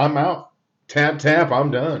ain't. I'm out. Tap, tap.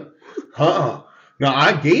 I'm done. Now,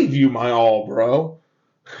 I gave you my all, bro.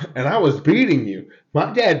 And I was beating you.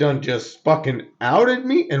 My dad done just fucking outed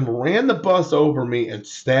me and ran the bus over me and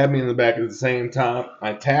stabbed me in the back at the same time.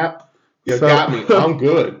 I tapped. You got me. I'm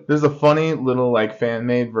good. There's a funny little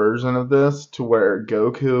fan-made version of this to where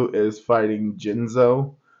Goku is fighting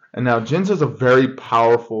Jinzo. And now Jinzo's a very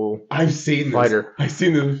powerful fighter. I've seen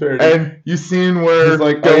this. And you've seen where he's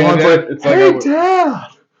like, Gohan's hey,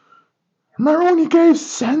 Dad! Remember when you gave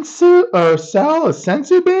Sal a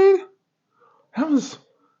sensu bean? That was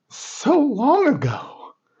so long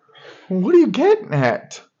ago. What are you getting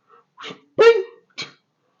at? Bing!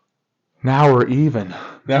 Now we're even.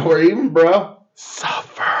 Now we're even, bro.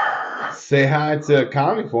 Suffer. Say hi to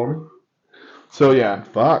Kami for me. So yeah,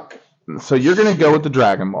 fuck. So you're gonna go with the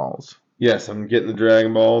Dragon Balls. Yes, I'm getting the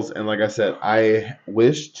Dragon Balls, and like I said, I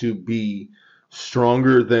wish to be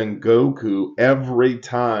stronger than Goku every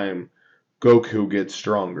time Goku gets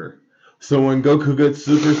stronger. So when Goku gets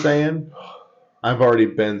Super Saiyan, I've already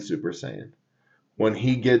been Super Saiyan. When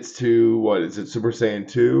he gets to, Super Saiyan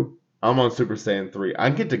 2? I'm on Super Saiyan 3. I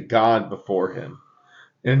get to God before him.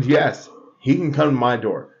 And yes, he can come to my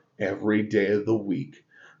door every day of the week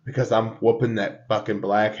because I'm whooping that fucking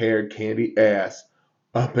black-haired candy ass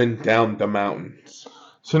up and down the mountains.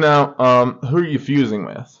 So now, who are you fusing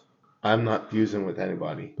with? I'm not fusing with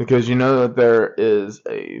anybody. Because you know that there is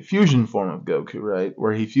a fusion form of Goku, right?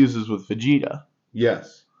 Where he fuses with Vegeta.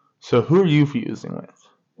 Yes. So who are you fusing with?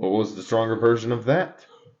 What was the stronger version of that?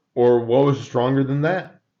 Or what was stronger than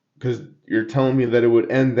that? Because you're telling me that it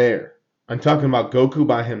would end there. I'm talking about Goku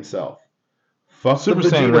by himself. Fuck Super the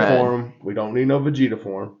Saiyan Vegeta Red. form. We don't need no Vegeta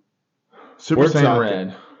form. Super Saiyan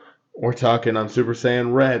Red. We're talking I'm Super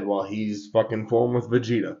Saiyan Red while he's fucking formed with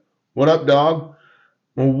Vegeta. What up, dog?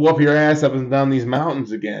 We'll whoop your ass up and down these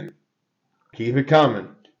mountains again. Keep it coming.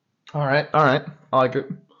 All right. I like it.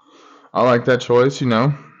 I like that choice, you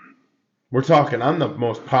know. We're talking I'm the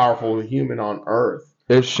most powerful human on Earth.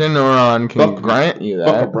 If Shinron can grant you that.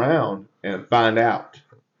 Fuck around and find out.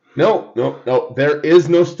 No. There is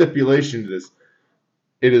no stipulation to this.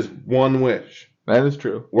 It is one wish. That is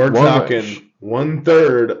true. We're talking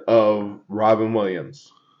 1/3 of Robin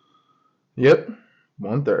Williams. Yep.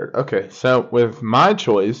 1/3. Okay, so with my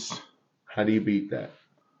choice. How do you beat that?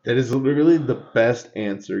 That is literally the best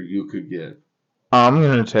answer you could give. I'm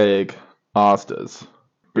going to take Asta's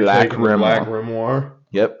Black Grimoire. Black Grimoire?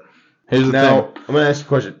 Yep. Here's the thing. Now, I'm going to ask you a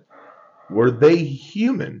question. Were they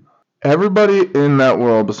human? Everybody in that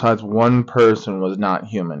world besides one person was not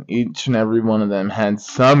human. Each and every one of them had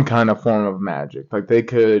some kind of form of magic. Like they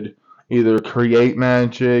could either create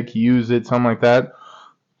magic, use it, something like that.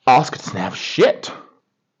 Asuka doesn't have shit.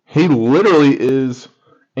 He literally is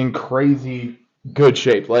in crazy good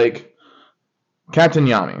shape. Like Captain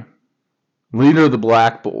Yami, leader of the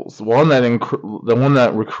Black Bulls, the one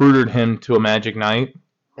that recruited him to a Magic Knight.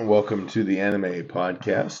 Welcome to the Anime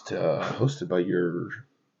Podcast, hosted by your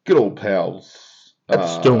good old pals at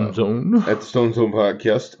Stone Zone. At the Stone Zone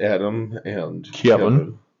Podcast, Adam and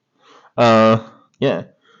Kevin. Yeah.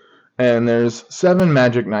 And there's 7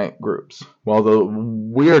 Magic Knight groups. Well, the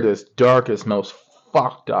weirdest, darkest, most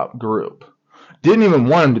fucked up group didn't even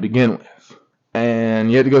want him to begin with. And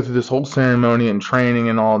you had to go through this whole ceremony and training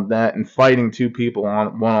and all that and fighting 2 people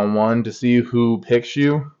one-on-one to see who picks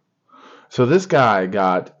you. So this guy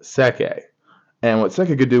got Seke. And what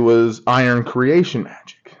Seke could do was iron creation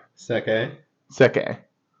magic. Seke?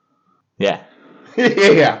 Yeah.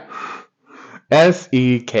 Yeah.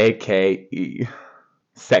 Sekke.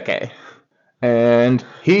 Seke. And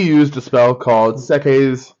he used a spell called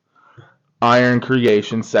Seke's Iron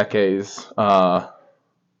Creation. Seke's, what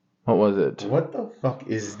was it? What the fuck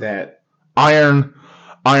is that? Iron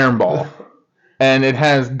Ball. And it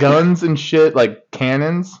has guns and shit, like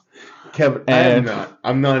cannons. Kevin,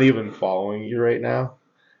 I'm not even following you right now.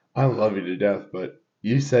 I love you to death, but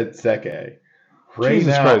you said Seke.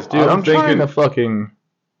 Jesus Christ, dude, I'm trying to fucking...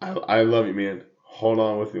 I love you, man. Hold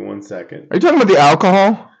on with me 1 second. Are you talking about the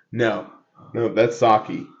alcohol? No, that's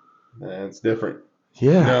sake. That's different.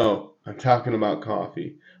 Yeah. No, I'm talking about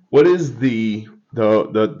coffee. What is the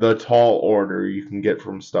tall order you can get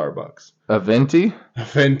from Starbucks? A venti.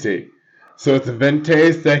 So it's a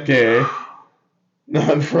venti seke,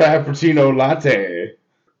 not frappuccino latte.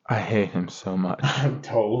 I hate him so much. I'm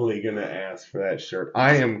totally gonna ask for that shirt.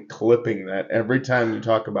 I am clipping that every time you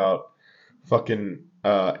talk about fucking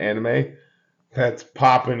anime. That's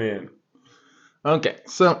popping in. Okay,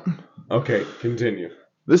 so... Okay, continue.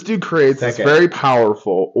 This dude creates this very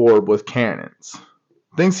powerful orb with cannons.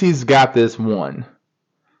 Thinks he's got this one.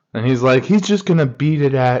 And he's like, he's just going to beat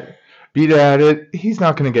at it. He's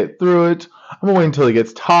not going to get through it. I'm going to wait until he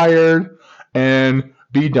gets tired and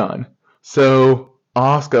be done. So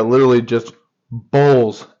Asuka literally just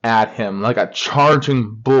bowls at him like a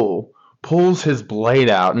charging bull. Pulls his blade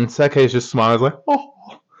out. And Seke just smiles like, oh,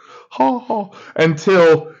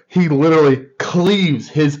 until he literally cleaves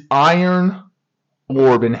his iron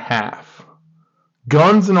orb in half.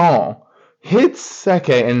 Guns and all. Hits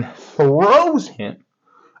Seke and throws him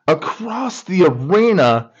across the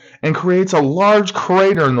arena and creates a large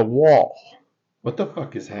crater in the wall. What the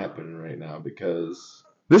fuck is happening right now? Because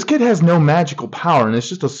this kid has no magical power and it's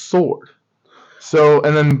just a sword. So,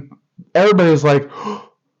 and then everybody's like,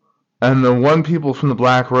 and the one people from the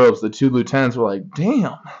Black Robes, the 2 lieutenants, were like,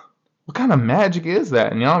 damn, what kind of magic is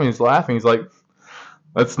that? And Yami's laughing. He's like,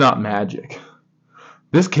 that's not magic.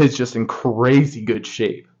 This kid's just in crazy good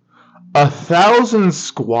shape. 1,000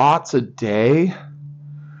 squats a day,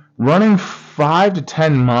 running 5 to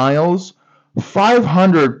 10 miles,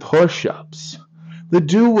 500 push-ups. The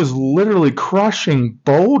dude was literally crushing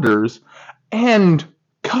boulders and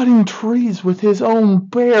cutting trees with his own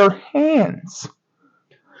bare hands.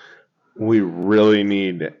 We really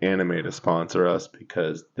need anime to sponsor us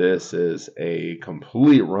because this is a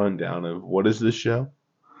complete rundown of what is this show?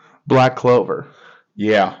 Black Clover.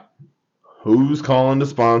 Yeah. Who's calling to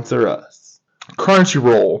sponsor us?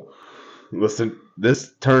 Crunchyroll. Listen,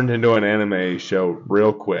 this turned into an anime show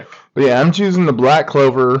real quick. But yeah, I'm choosing the Black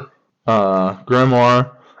Clover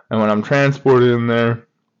Grimoire, and when I'm transported in there,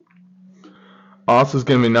 Austin's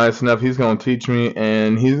gonna be nice enough. He's gonna teach me,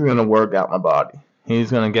 and he's gonna work out my body.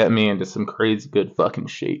 He's gonna get me into some crazy good fucking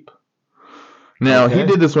shape. Now, he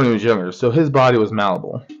did this when he was younger, so his body was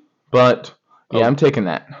malleable. But, yeah, I'm taking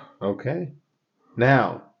that. Okay.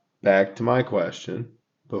 Now, back to my question.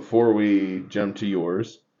 Before we jump to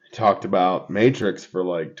yours, talked about Matrix for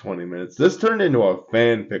like 20 minutes. This turned into a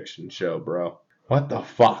fan fiction show, bro. What the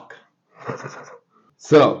fuck?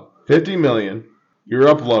 So, 50 million. You're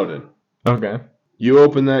uploaded. Okay. You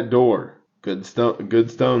open that door. Good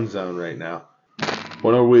stone zone right now.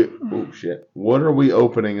 What are we... Oh, shit. What are we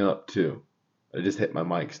opening up to? I just hit my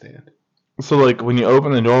mic stand. So, like, when you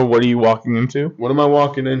open the door, what are you walking into? What am I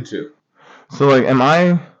walking into? So, like, am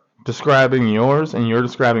I describing yours and you're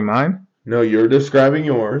describing mine? No, you're describing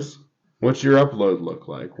yours. What's your upload look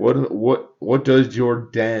like? What does your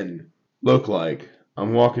den look like?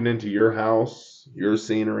 I'm walking into your house, your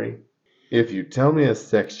scenery. If you tell me a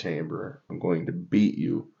sex chamber, I'm going to beat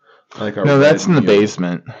you like a No, red that's in the mule.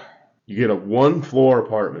 basement. You get a 1-floor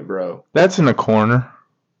apartment, bro. That's in a corner.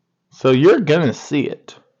 So you're gonna see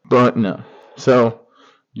it. But no. So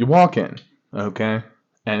you walk in, okay?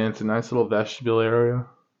 And it's a nice little vestibule area.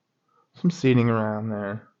 Some seating around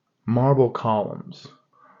there. Marble columns.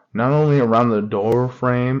 Not only around the door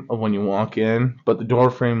frame of when you walk in, but the door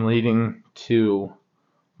frame leading to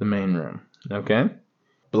the main room. Okay?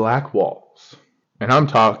 Black walls. And I'm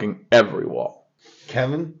talking every wall.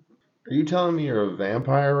 Kevin, are you telling me you're a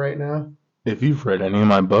vampire right now? If you've read any of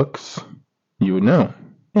my books, you would know.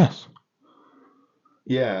 Yes.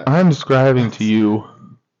 Yeah. I'm describing to you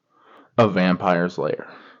a vampire's lair.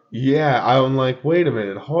 Yeah, I'm like, wait a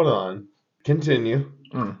minute, hold on. Continue.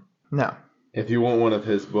 No. If you want one of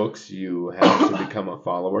his books, you have to become a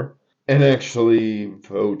follower and actually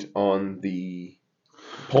vote on the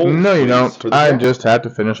poll. No, you don't. I just have to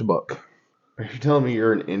finish a book. Are you telling me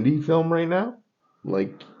you're an indie film right now?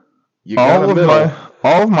 Like, you got a middle.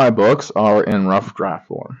 All of my books are in rough draft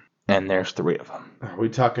form, and there's 3 of them. Are we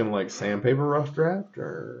talking like sandpaper rough draft,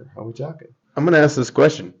 or how are we talking? I'm going to ask this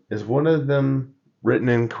question. Is one of them written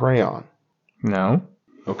in crayon? No.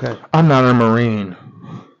 Okay. I'm not a Marine.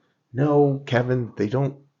 No, Kevin, they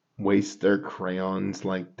don't waste their crayons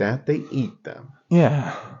like that. They eat them.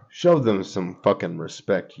 Yeah. Show them some fucking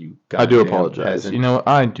respect, you I do apologize. Peasant. You know what?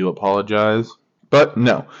 I do apologize. But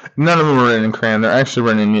no, none of them are written in crayon. They're actually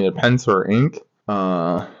written in either pencil or ink.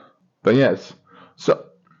 But yes. So,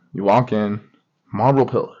 you walk in. Marble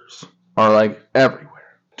pillars are like everywhere.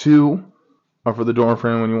 2 are for the door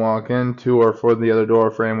frame when you walk in. 2 are for the other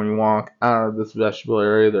door frame when you walk out of this vestibule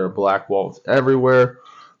area. There are black walls everywhere.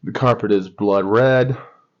 The carpet is blood red.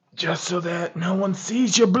 Just so that no one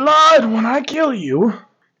sees your blood when I kill you.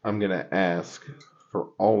 I'm going to ask for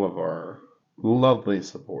all of our lovely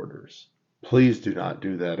supporters. Please do not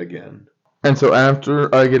do that again. And so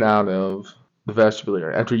after I get out of the vestibule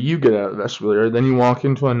area, after you get out of the vestibule area, then you walk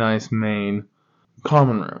into a nice main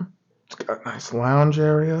common room. It's got a nice lounge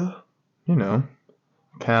area. You know,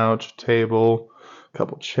 couch, table, a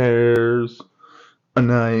couple chairs, a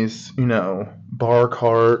nice, bar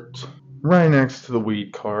cart right next to the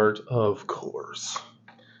weed cart, of course.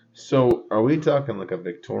 So, are we talking like a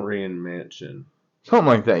Victorian mansion? Something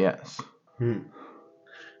like that, yes.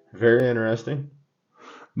 Very interesting.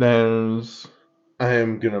 I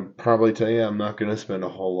am going to probably tell you I'm not going to spend a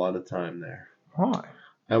whole lot of time there. Why?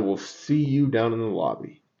 I will see you down in the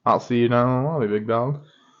lobby. I'll see you down in the lobby, big dog.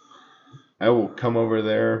 I will come over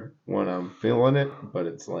there when I'm feeling it, but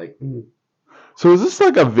it's like... So is this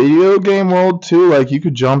like a video game world too? Like you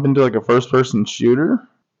could jump into like a first-person shooter?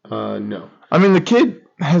 No. I mean, the kid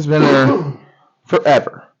has been there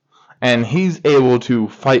forever, and he's able to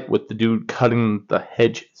fight with the dude cutting the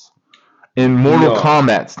hedges in Mortal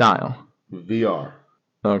Kombat style. VR.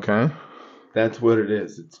 Okay. That's what it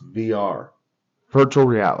is. It's VR. Virtual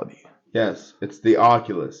reality. Yes, it's the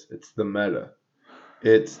Oculus. It's the Meta.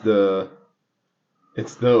 It's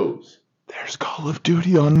those. There's Call of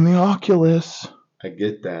Duty on the Oculus. I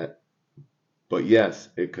get that. But yes,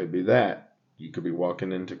 it could be that. You could be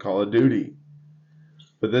walking into Call of Duty.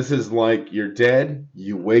 But this is like you're dead.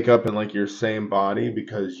 You wake up in like your same body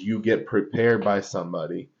because you get prepared by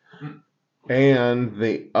somebody. And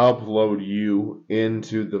they upload you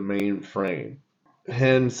into the mainframe.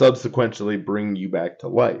 And subsequently bring you back to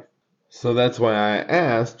life. So that's why I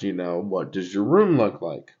asked, what does your room look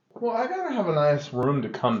like? Well, I gotta have a nice room to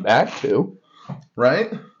come back to,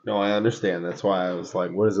 right? No, I understand. That's why I was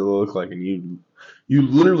like, what does it look like? And you You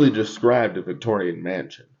literally described a Victorian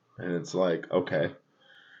mansion, and it's like, okay,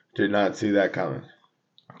 did not see that coming.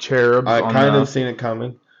 Cherubs I on kind the... of seen it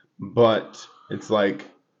coming, but it's like,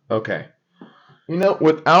 okay. You know,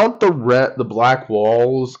 without the black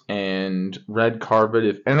walls and red carpet,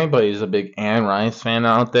 if anybody's a big Anne Rice fan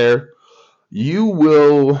out there, you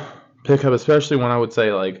will pick up, especially when I would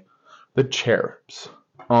say like the cherubs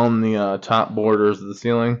on the top borders of the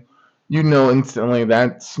ceiling. You know instantly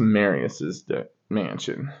that's Marius's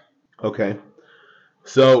mansion. Okay.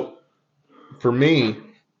 So, for me,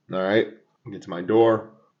 all right, get to my door,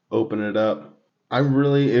 open it up. I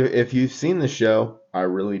really, if you've seen the show, I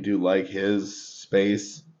really do like his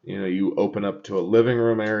space. You know, you open up to a living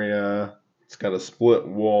room area. It's got a split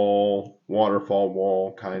wall, waterfall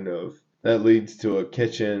wall, kind of. That leads to a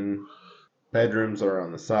kitchen. Bedrooms are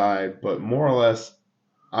on the side, but more or less,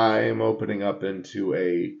 I am opening up into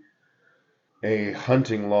a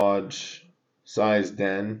hunting lodge sized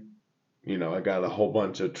den. You know, I got a whole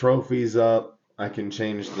bunch of trophies up. I can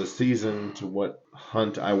change the season to what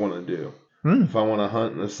hunt I want to do. If I want to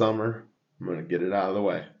hunt in the summer, I'm going to get it out of the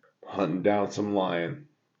way. Hunting down some lion.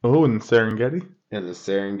 Oh, in Serengeti? In the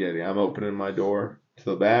Serengeti. I'm opening my door to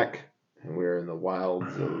the back, and we're in the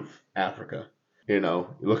wilds of Africa. You know,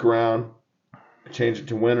 you look around, change it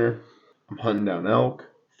to winter. I'm hunting down elk,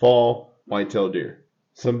 fall, white-tailed deer.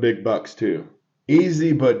 Some big bucks, too.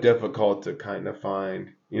 Easy but difficult to kind of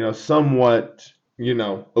find. You know, somewhat,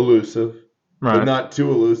 elusive. Right. But not too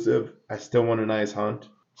elusive. I still want a nice hunt.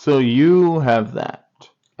 So you have that.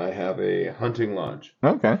 I have a hunting lodge.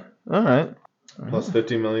 Okay. All right. Plus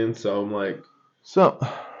 50 million, so I'm like... So,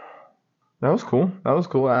 that was cool.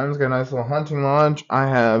 Adam's got a nice little hunting lodge. I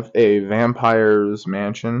have a vampire's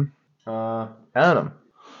mansion. Adam,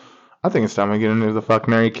 I think it's time we get into the fuck,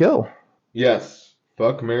 marry, kill. Yes.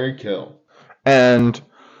 Fuck, marry, kill. And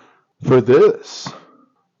for this,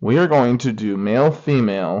 we are going to do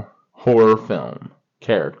male-female horror film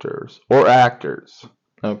characters or actors.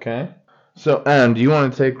 Okay? So, Adam, do you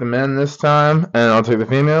want to take the men this time and I'll take the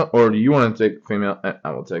female? Or do you want to take the female and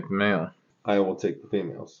I will take the male? I will take the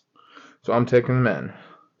females. So I'm taking the men.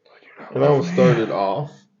 And I will start it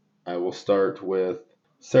off. I will start with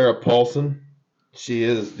Sarah Paulson. She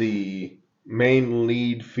is the main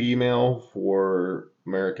lead female for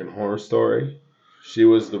American Horror Story. She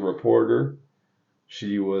was the reporter.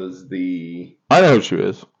 She was the... I know who she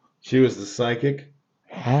is. She was the psychic.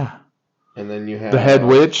 Yeah. And then you have... The head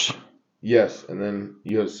witch? Yes. And then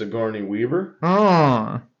you have Sigourney Weaver.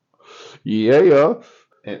 Oh. Yeah.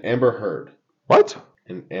 And Amber Heard. What?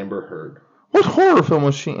 And Amber Heard. What horror film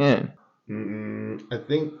was she in? I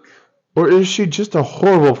think... Or is she just a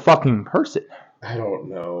horrible fucking person? I don't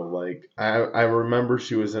know. Like, I remember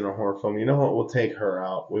she was in a horror film. You know what? We'll take her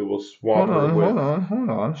out. We will swap her with Hold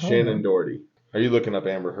on. Shannon Doherty. Are you looking up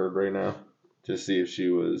Amber Heard right now? To see if she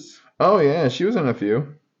was... Oh, yeah. She was in a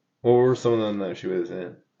few. What were some of them that she was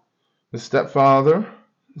in? The Stepfather.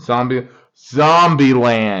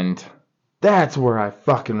 Zombieland. That's where I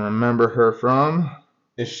fucking remember her from.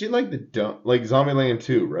 Is she like Zombieland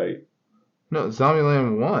 2, right? No,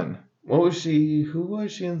 Zombieland 1. What was she? Who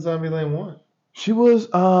was she in Zombieland 1? She was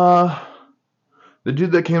the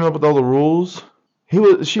dude that came up with all the rules.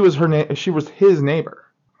 She was his neighbor.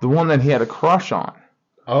 The one that he had a crush on.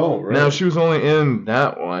 Oh, right. Now she was only in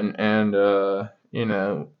that one and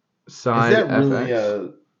Side Is that FX.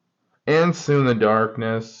 really And Soon the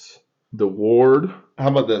Darkness, The Ward. How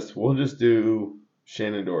about this? We'll just do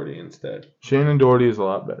Shannon Doherty instead. Shannon Doherty is a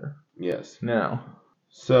lot better. Yes. Now,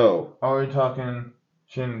 so are we talking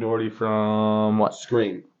Shannon Doherty from what?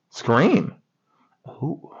 Scream. Scream.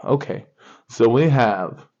 Oh, okay. So we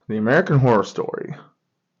have the American Horror Story,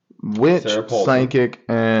 witch, psychic,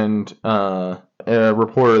 and a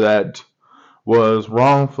reporter that was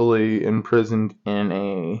wrongfully imprisoned in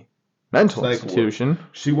a mental institution. Ward.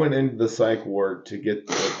 She went into the psych ward to get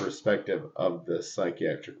the perspective of the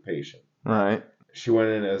psychiatric patient. Right. She went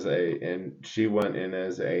in as a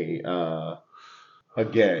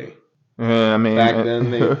gay. I mean, back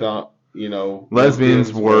then they thought,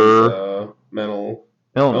 lesbians were mental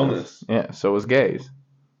illness. Yeah, so was gays.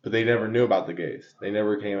 But they never knew about the gays. They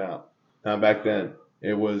never came out. Now back then,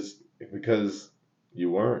 it was because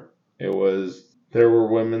you weren't. It was there were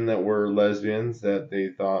women that were lesbians that they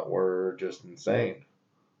thought were just insane.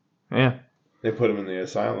 Yeah. They put them in the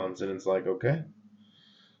asylums, and it's like, okay,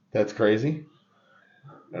 that's crazy.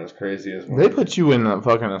 Not as crazy as they put you in a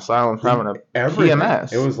fucking asylum for having a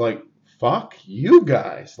PMS. It was like, fuck you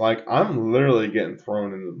guys. Like, I'm literally getting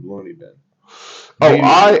thrown in the loony bin. Oh,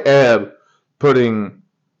 I am putting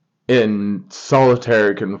in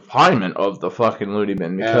solitary confinement of the fucking loony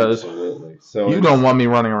bin because absolutely. So you don't want me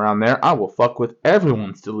running around there. I will fuck with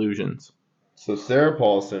everyone's delusions. So Sarah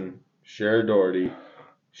Paulson, Shannon Doherty,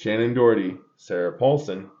 Sarah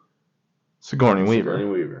Paulson, Sigourney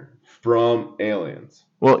Weaver. From Aliens.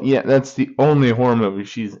 Well, yeah, that's the only horror movie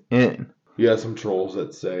she's in. You have some trolls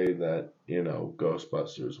that say that,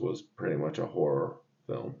 Ghostbusters was pretty much a horror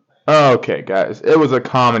film. Okay, guys, it was a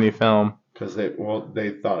comedy film. Because they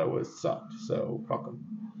thought it was sucked, so fuck them.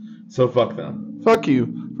 So fuck them. Fuck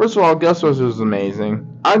you. First of all, Ghostbusters was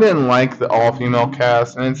amazing. I didn't like the all-female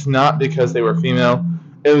cast, and it's not because they were female.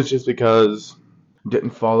 It was just because it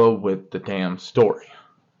didn't follow with the damn story.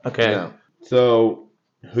 Okay? Yeah. So,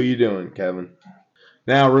 who you doing, Kevin?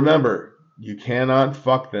 Now, remember, you cannot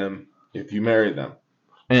fuck them if you marry them.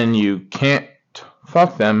 And you can't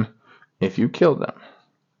fuck them if you kill them.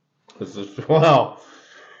 This is, well,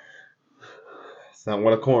 it's not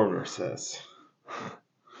what a coroner says.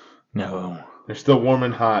 No. They're still warm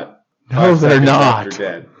and hot. No, they're not.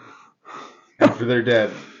 After they're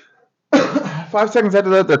dead. 5 seconds after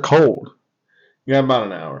that, they're cold. You got about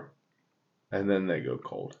an hour. And then they go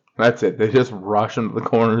cold. That's it. They just rush into the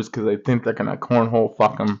corners because they think they're going to cornhole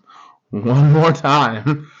fuck them one more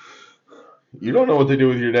time. You don't know what they do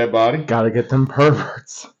with your dead body. Gotta get them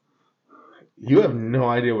perverts. You have no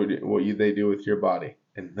idea what they do with your body.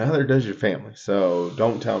 And neither does your family. So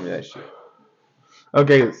don't tell me that shit.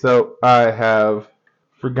 Okay, so I have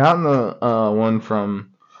forgotten the one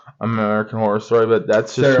from American Horror Story, but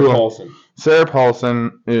that's just Sarah Paulson. Sarah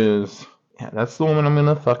Paulson is... Yeah, that's the woman I'm going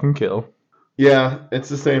to fucking kill. Yeah, it's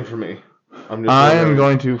the same for me. I am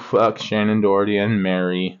going to fuck Shannon Doherty and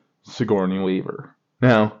marry Sigourney Weaver.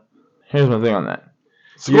 Now, here's my thing on that.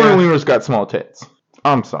 Sigourney Weaver's got small tits.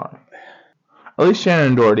 I'm sorry. At least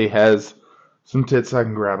Shannon Doherty has some tits I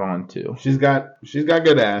can grab onto. She's got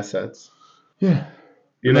good assets. Yeah.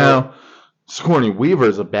 Now, Sigourney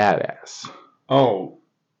Weaver's a badass. Oh,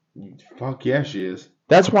 fuck yeah, she is.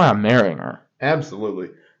 That's why I'm marrying her.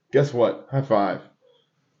 Absolutely. Guess what? High five.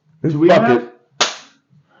 Fuck it.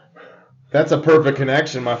 That's a perfect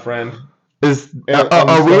connection, my friend.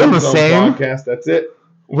 Are we in the same podcast? That's it.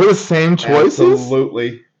 We're the same choices?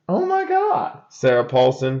 Absolutely. Oh my god. Sarah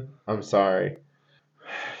Paulson, I'm sorry.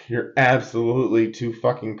 You're absolutely too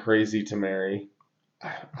fucking crazy to marry.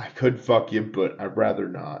 I could fuck you, but I'd rather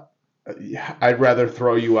not. I'd rather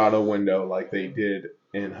throw you out a window like they did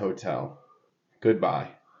in Hotel. Goodbye.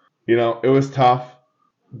 It was tough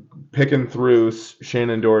picking through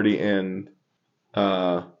Shannon Doherty and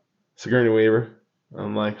Sigourney Weaver.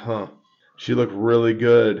 I'm like, she looked really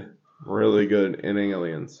good in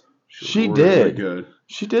Aliens. She did. Good.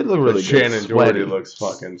 She did look really good. Shannon Doherty looks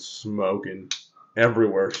fucking smoking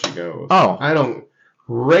everywhere she goes. Oh. I don't...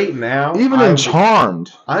 Right now... Even in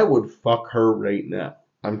Charmed. I would fuck her right now.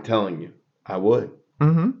 I'm telling you. I would.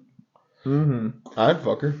 I'd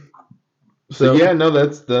fuck her. So yeah, no,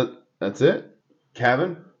 that's it.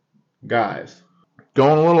 Kevin, guys.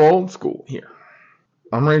 Going a little old school here.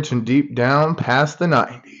 I'm reaching deep down past the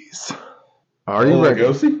 90s. Are you ready?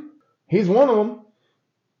 Lugosi? He's one of them.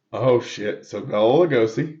 Oh, shit. So Bela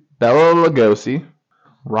Lugosi.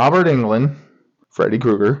 Robert Englund. Freddy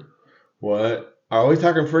Krueger. What? Are we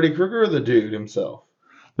talking Freddy Krueger or the dude himself?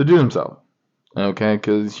 The dude himself. Okay,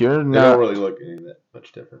 because you're not... They don't really look any that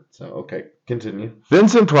much different. So, okay. Continue.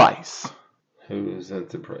 Vincent Price. Who's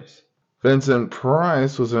Vincent Price? Vincent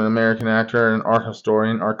Price was an American actor, an art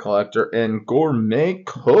historian, art collector, and gourmet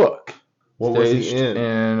cook. What was he in?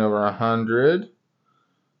 In over 100.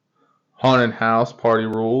 Haunted House, Party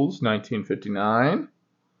Rules, 1959.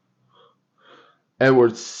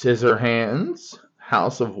 Edward Scissorhands,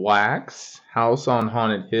 House of Wax, House on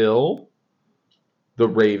Haunted Hill, The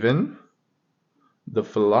Raven, The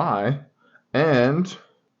Fly, and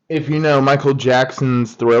if you know Michael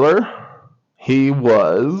Jackson's Thriller, he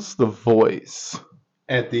was the voice.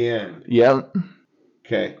 At the end. Yep.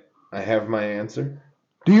 Okay, I have my answer.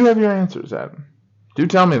 Do you have your answers, Adam? Do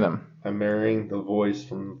tell me them. I'm marrying the voice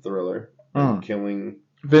from Thriller. I'm killing...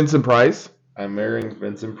 Vincent Price? I'm marrying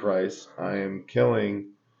Vincent Price. I am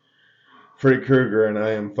killing Freddy Krueger, and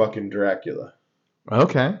I am fucking Dracula.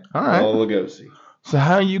 Okay, alright. Bela Lugosi. So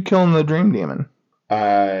how are you killing the Dream Demon?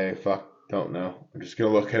 I don't know. I'm just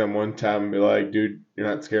gonna look at him one time and be like, dude, you're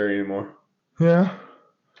not scary anymore. Yeah.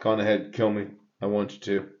 Go on ahead, kill me. I want you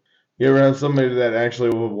to. You ever have somebody that actually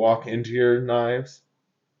would walk into your knives?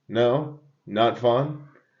 No? Not fun?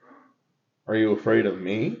 Are you afraid of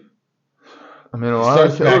me? I mean, a lot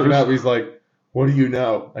of killers... backing up. He's like, what do you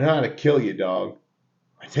know? I know how to kill you, dog.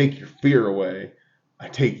 I take your fear away. I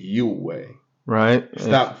take you away. Right.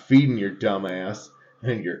 Stop feeding your dumb ass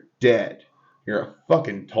and your dead. You're a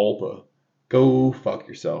fucking tulpa. Go fuck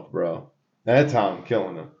yourself, bro. That's how I'm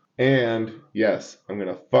killing him. And yes, I'm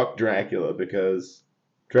gonna fuck Dracula because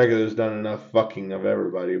Dracula's done enough fucking of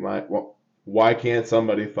everybody. Why can't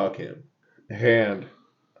somebody fuck him? And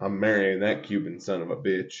I'm marrying that Cuban son of a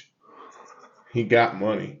bitch. He got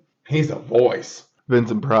money. He's a voice.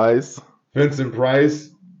 Vincent Price. Vincent Price,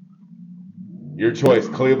 your choice.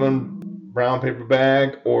 Cleveland brown paper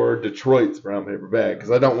bag or Detroit's brown paper bag,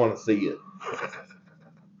 because I don't want to see it.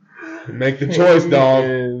 Make the choice,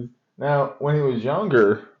 dog. Now, when he was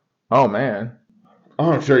younger, oh man.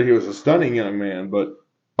 Oh, I'm sure he was a stunning young man, but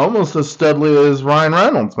almost as studly as Ryan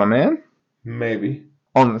Reynolds, my man. Maybe.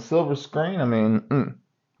 On the silver screen, I mean,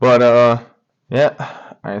 But,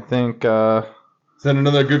 yeah, I think, Is that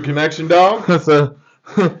another good connection, dog? that's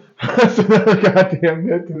another goddamn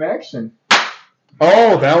good connection.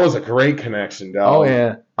 Oh, that was a great connection, dog. Oh,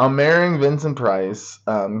 yeah. I'm marrying Vincent Price,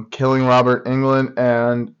 killing Robert Englund,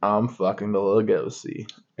 and I'm fucking Bela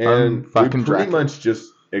Lugosi. And we pretty Dracula. Much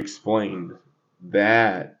just explained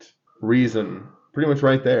that reason pretty much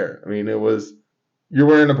right there. I mean, it was, you're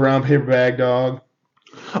wearing a brown paper bag, dog.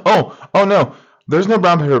 Oh no. There's no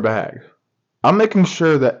brown paper bag. I'm making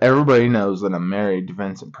sure that everybody knows that I'm married to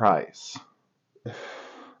Vincent Price.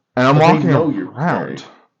 And I'm walking around.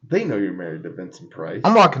 They know you're married to Vincent Price.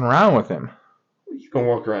 I'm walking around with him. You can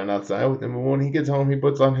walk around outside with him, but when he gets home, he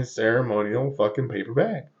puts on his ceremonial fucking paper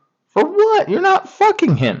bag. For what? You're not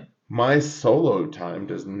fucking him. My solo time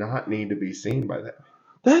does not need to be seen by that.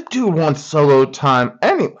 That dude wants solo time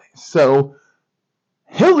anyway, so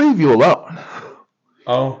he'll leave you alone.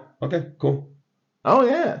 Oh, okay, cool. Oh,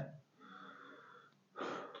 yeah.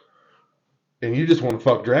 And you just want to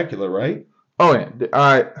fuck Dracula, right? Oh, yeah.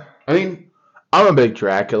 All right. I mean, I'm a big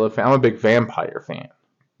Dracula fan. I'm a big vampire fan.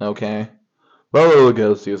 Okay? Bela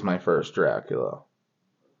Lugosi was my first Dracula.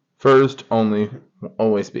 First, only, will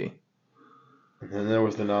always be. And then there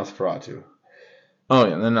was the Nosferatu. Oh,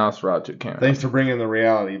 yeah, the Nosferatu came out. Thanks for bringing the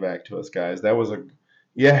reality back to us, guys. That was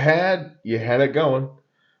you had it going.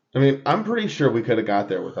 I mean, I'm pretty sure we could have got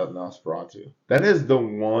there without Nosferatu. That is the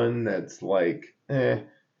one that's like,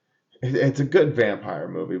 it's a good vampire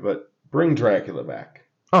movie, but bring Dracula back.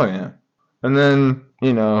 Oh, yeah. And then,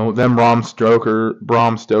 then Bram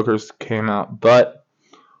Stoker's came out, but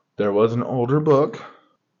there was an older book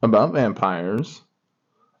about vampires.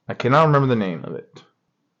 I cannot remember the name of it.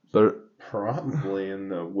 But probably in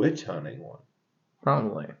the witch hunting one.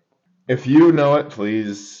 Probably. If you know it,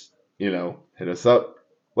 please, hit us up.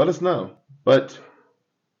 Let us know. But,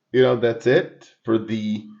 that's it for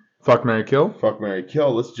the Fuck, Marry, Kill. Fuck, Marry,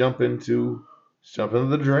 Kill. Let's jump into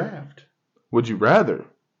the draft. Would you rather?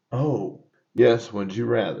 Oh, yes, would you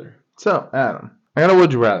rather? So, Adam, I got a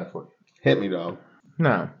would you rather for you. Hit me, dog.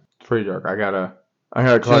 No, it's pretty dark. I gotta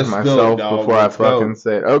collect myself before I fucking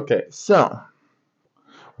say it. Okay, so,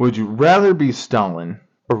 would you rather be Stalin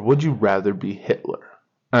or would you rather be Hitler?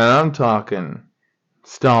 And I'm talking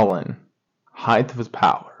Stalin, height of his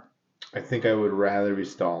power. I think I would rather be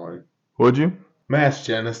Stalin. Would you? Mass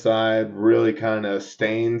genocide really kind of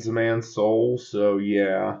stains a man's soul, so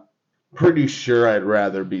yeah. Pretty sure I'd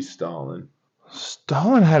rather be Stalin.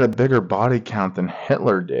 Stalin had a bigger body count than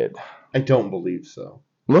Hitler did. I don't believe so.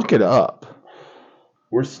 Look it up.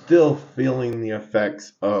 We're still feeling the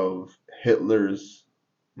effects of Hitler's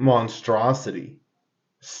monstrosity.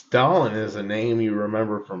 Stalin is a name you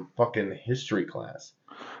remember from fucking history class.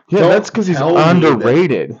 Yeah, that's because he's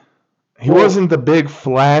underrated. He wasn't the big,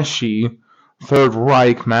 flashy Third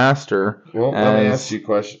Reich master. Well, let me ask you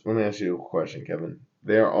a question, Kevin.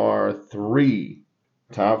 There are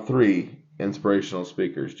top three inspirational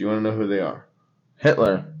speakers. Do you want to know who they are?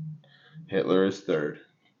 Hitler. Hitler is third.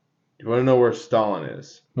 Do you want to know where Stalin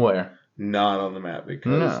is? Where? Not on the map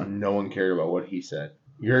because no one cared about what he said.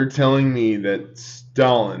 You're telling me that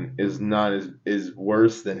Stalin is not is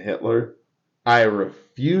worse than Hitler? I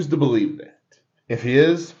refuse to believe that. If he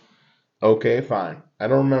is, okay, fine. I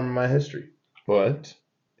don't remember my history. But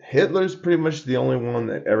Hitler's pretty much the only one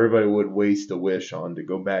that everybody would waste a wish on to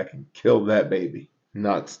go back and kill that baby.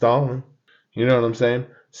 Not Stalin. You know what I'm saying?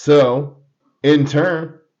 So, in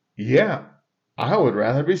turn, yeah, I would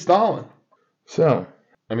rather be Stalin. So,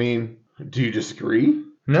 I mean, do you disagree?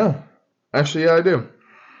 No. Actually, yeah, I do.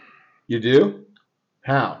 You do?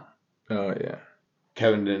 How? Oh, yeah.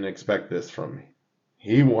 Kevin didn't expect this from me.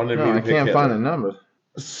 He wanted me to pick I can't Hitler. find a number.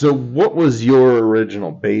 So what was your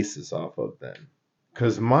original basis off of then?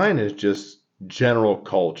 Because mine is just general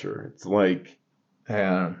culture. It's like...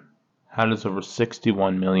 how does over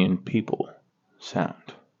 61 million people sound?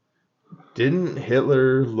 Didn't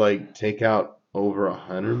Hitler, take out over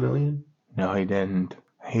 100 million? No, he didn't.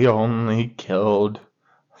 he only killed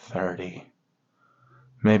 30.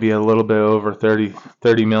 Maybe a little bit over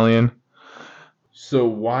 30 million. So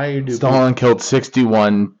why do Stalin killed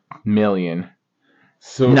 61 million.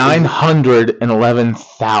 So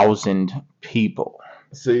 911,000 people.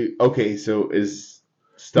 So is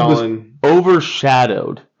Stalin He was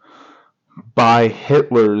overshadowed by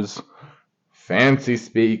Hitler's fancy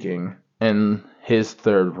speaking and his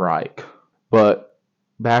Third Reich. But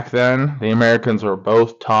back then, the Americans were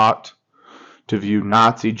both taught to view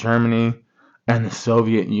Nazi Germany and the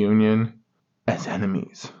Soviet Union as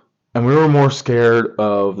enemies. And we were more scared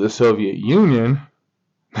of the Soviet Union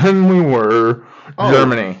than we were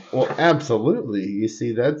Germany. Well, absolutely. You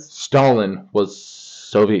see, Stalin was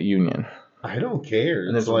Soviet Union. I don't care.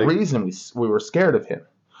 And there's a reason we were scared of him.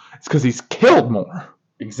 It's because he's killed more.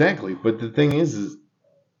 Exactly. But the thing is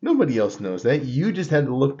nobody else knows that. You just had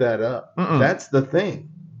to look that up. That's the thing.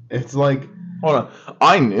 It's like... Hold on.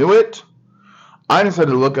 I knew it. I just had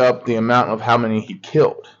to look up the amount of how many he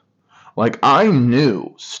killed. Like, I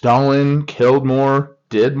knew Stalin killed more,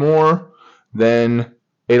 did more than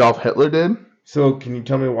Adolf Hitler did. So, can you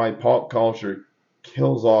tell me why pop culture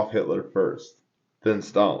kills off Hitler first, then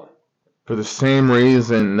Stalin? For the same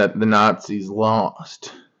reason that the Nazis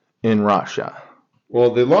lost in Russia.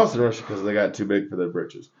 Well, they lost in Russia because they got too big for their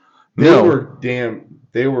britches. They were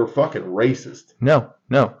fucking racist. No.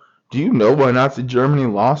 Do you know why Nazi Germany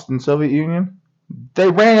lost in Soviet Union?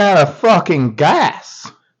 They ran out of fucking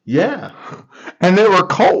gas. Yeah. And they were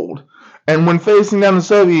cold. And when facing down the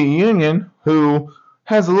Soviet Union, who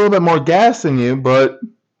has a little bit more gas than you, but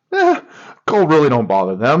cold really don't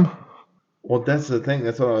bother them. Well, that's the thing.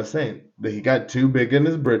 That's what I was saying. That he got too big in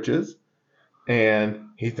his britches, and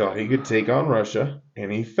he thought he could take on Russia,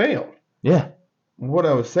 and he failed. Yeah. What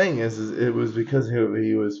I was saying is it was because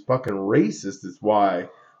he was fucking racist. Is why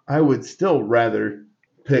I would still rather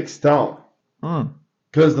pick Stalin.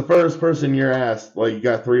 Because the first person you're asked, like, you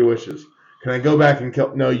got 3 wishes. Can I go back and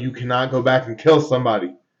kill? No, you cannot go back and kill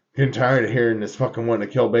somebody. I'm tired of hearing this fucking wanting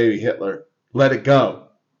to kill baby Hitler. Let it go.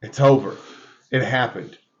 It's over. It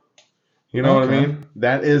happened. You know what I mean?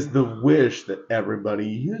 That is the wish that everybody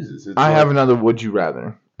uses. I have another would you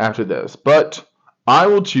rather after this, but I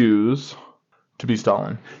will choose to be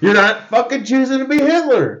Stalin. You're not fucking choosing to be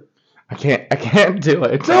Hitler. I can't do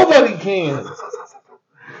it. Nobody can.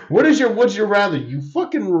 Would you rather? You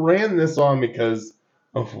fucking ran this on because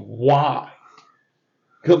of why?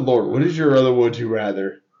 Good Lord, what is your other would you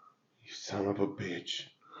rather? You son of a bitch.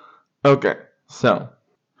 Okay, so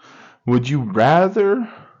would you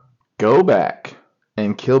rather go back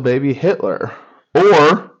and kill baby Hitler,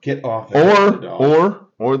 or get off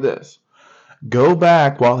or this? Go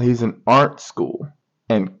back while he's in art school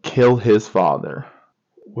and kill his father.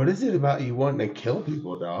 What is it about you wanting to kill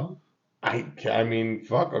people, dog? I mean,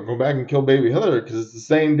 fuck, I'll go back and kill baby Hitler because it's the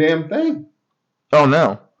same damn thing. Oh,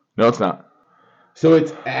 no. No, it's not. So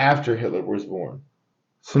it's after Hitler was born.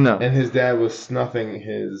 So no. And his dad was snuffing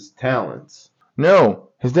his talents. No,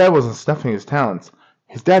 his dad wasn't snuffing his talents.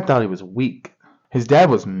 His dad thought he was weak. His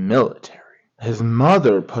dad was military. His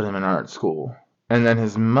mother put him in art school. And then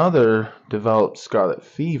his mother developed scarlet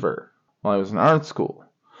fever while he was in art school.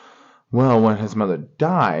 Well, when his mother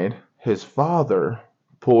died, his father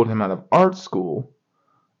pulled him out of art school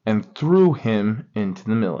and threw him into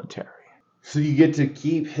the military. So you get to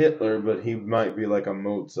keep Hitler, but he might be like a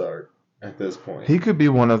Mozart at this point. He could be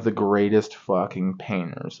one of the greatest fucking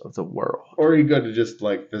painters of the world. Or he could have just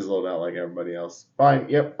like fizzled out like everybody else. Fine,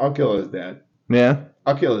 yep, I'll kill his dad. Yeah?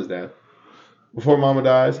 I'll kill his dad. Before mama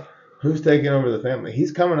dies, who's taking over the family?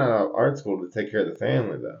 He's coming out of art school to take care of the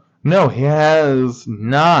family, though. No, he has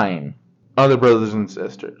 9 other brothers and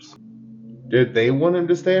sisters. Did they want him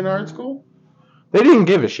to stay in art school? They didn't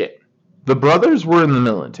give a shit. The brothers were in the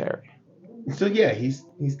military. So yeah, he's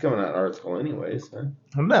coming out of art school anyways.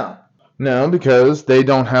 Huh? No, because they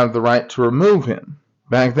don't have the right to remove him.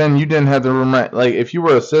 Back then, you didn't have the right. Like, if you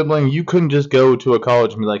were a sibling, you couldn't just go to a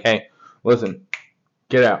college and be like, hey, listen,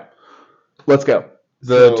 get out. Let's go.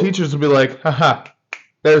 The teachers would be like, haha,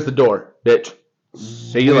 there's the door, bitch.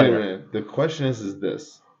 See you later. Wait a minute. The question is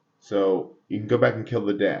this. So, you can go back and kill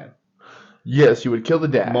the dad. Yes, you would kill the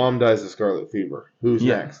dad. Mom dies of scarlet fever. Who's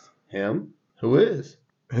next? Him? Who is?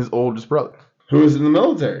 His oldest brother. Who is in the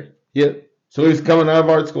military? Yep. So he's coming out of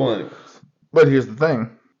art school anyways. But here's the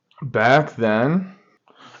thing. Back then,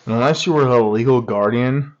 unless you were a legal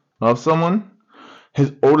guardian of someone,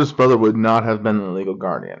 his oldest brother would not have been the legal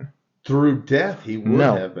guardian. Through death, he would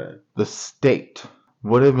have been. The state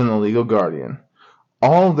would have been the legal guardian.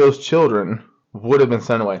 All of those children would have been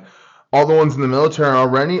sent away. All the ones in the military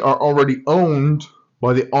are already owned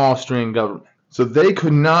by the Austrian government. So they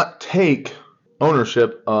could not take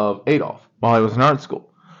ownership of Adolf while he was in art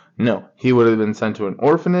school. No, he would have been sent to an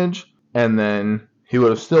orphanage, and then he would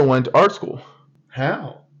have still went to art school.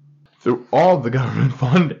 How? Through all the government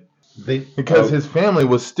funding. Because his family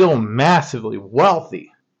was still massively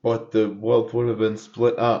wealthy. But the wealth would have been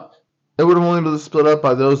split up. It would have only been split up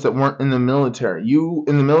by those that weren't in the military. In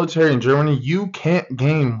the military in Germany, you can't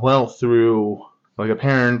gain wealth through like a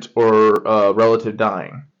parent or a relative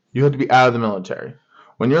dying. You have to be out of the military.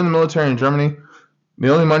 When you're in the military in Germany,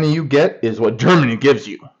 the only money you get is what Germany gives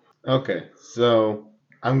you. Okay, so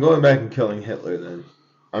I'm going back and killing Hitler then.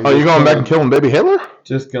 You're going back and killing baby Hitler?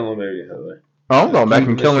 Just killing baby Hitler. Oh, I'm going back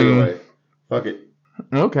and killing... Fuck it.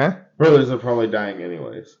 Okay. Brothers are probably dying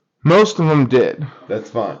anyways. Most of them did. That's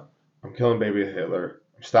fine. I'm killing baby Hitler.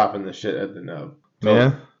 I'm stopping the shit at the nub.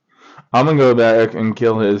 Yeah. I'm going to go back and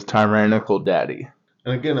kill his tyrannical daddy.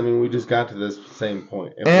 And again, I mean, we just got to this same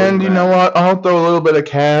point. And you know what? I'll throw a little bit of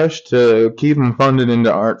cash to keep him funded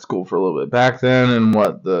into art school for a little bit. Back then in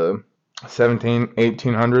the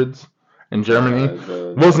 1800s in Germany,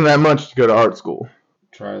 it wasn't that much to go to art school.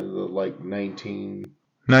 Try the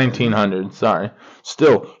 1900s, sorry.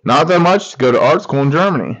 Still, not that much to go to art school in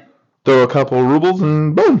Germany. Throw a couple of rubles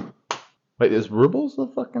and boom. Wait, is rubles the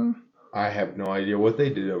fucking... I have no idea what they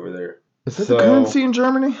did over there. Is that the currency in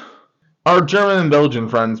Germany? Our German and Belgian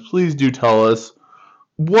friends, please do tell us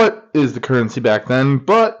what is the currency back then,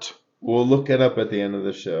 but... We'll look it up at the end of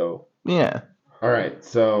the show. Yeah. Alright,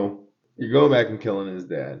 so you're going back and killing his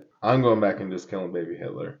dad. I'm going back and just killing baby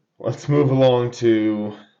Hitler. Let's move along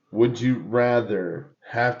to... Would you rather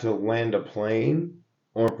have to land a plane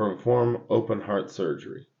or perform open heart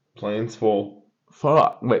surgery? Plane's full.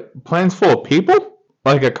 Fuck. Wait, plane's full of people?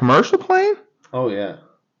 Like a commercial plane? Oh, yeah.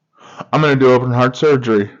 I'm going to do open heart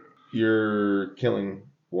surgery. You're killing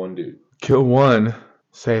one dude. Kill one,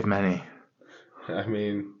 save many. I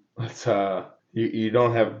mean, let's you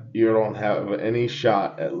don't have any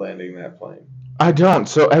shot at landing that plane. I don't,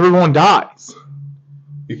 so everyone dies.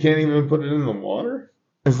 You can't even put it in the water?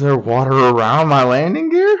 Is there water around my landing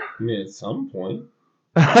gear? I mean, at some point.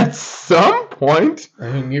 At some point?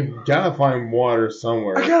 I mean, you've got to find water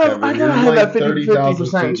somewhere. I gotta have that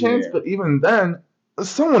 50% chance, but even then,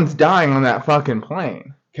 someone's dying on that fucking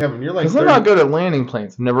plane. Kevin, you're like... Because I'm not good at landing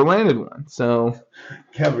planes. I've never landed one, so...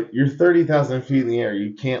 Kevin, you're 30,000 feet in the air.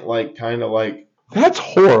 You can't, That's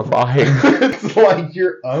horrifying. It's like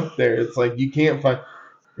you're up there. It's like you can't find...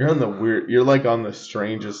 You're on the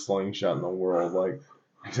strangest slingshot in the world,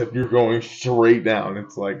 except you're going straight down.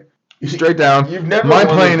 It's like... Straight down. My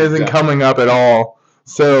plane isn't coming up at all.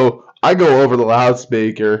 So I go over the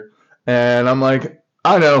loudspeaker and I'm like,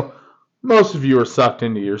 I know most of you are sucked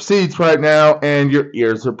into your seats right now and your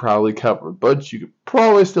ears are probably covered, but you can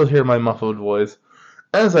probably still hear my muffled voice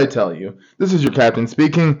as I tell you. This is your captain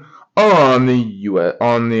speaking on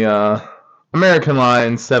the American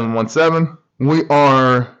Line 717. We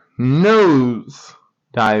are nose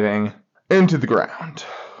diving into the ground.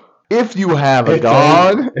 If you have a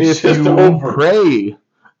god, if you pray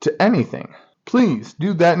to anything, please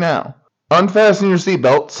do that now. Unfasten your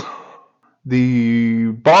seatbelts.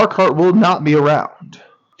 The bar cart will not be around.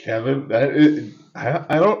 Kevin,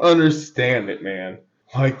 I don't understand it, man.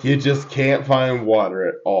 You just can't find water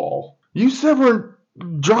at all. You said we're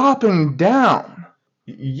dropping down.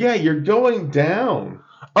 Yeah, you're going down.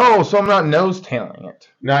 Oh, so I'm not nose-tailing it.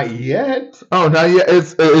 Not yet. Oh, not yet.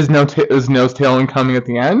 Is nose-tailing coming at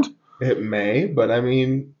the end? It may, but I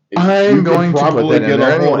mean, I'm going to put that in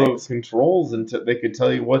there hold of those controls and they could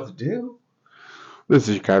tell you what to do. This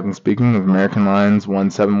is your captain speaking of American Lines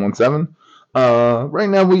 1717. Right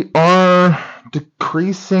now we are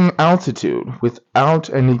decreasing altitude without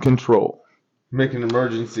any control. Make an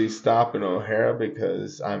emergency stop in O'Hara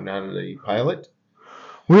because I'm not a pilot.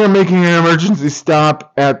 We are making an emergency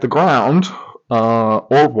stop at the ground,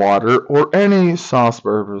 or water, or any soft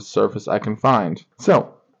surface I can find.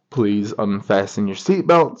 So, please unfasten your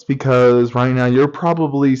seatbelts because right now you're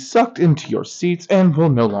probably sucked into your seats and will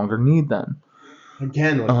no longer need them.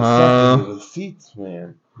 Again, with the sucked into the seats,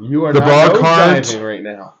 man. You are not nosediving right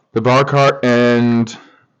now. The bar cart and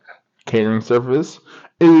catering service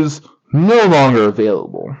is no longer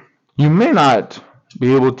available. You may not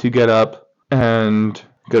be able to get up and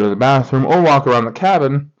go to the bathroom or walk around the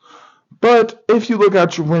cabin, but if you look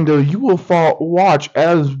out your window, you will watch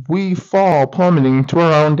as we fall plummeting to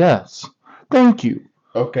our own deaths. Thank you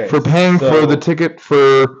for paying for the ticket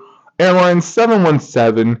for Airline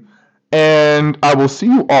 717, and I will see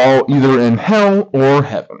you all either in hell or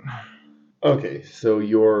heaven. Okay, so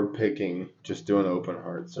you're picking just doing open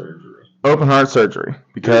heart surgery. Open heart surgery,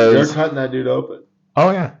 because... You're cutting that dude open.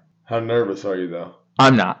 Oh, yeah. How nervous are you, though?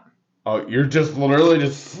 I'm not. Oh, you're just literally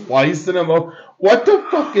just slicing them up. What the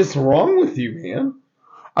fuck is wrong with you, man?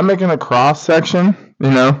 I'm making a cross section, you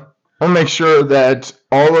know. I'll make sure that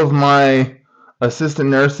all of my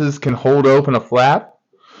assistant nurses can hold open a flap.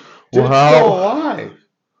 Dude's still alive.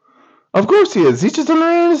 Of course he is. He's just under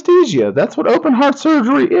anesthesia. That's what open heart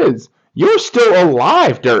surgery is. You're still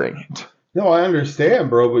alive during it. No, I understand,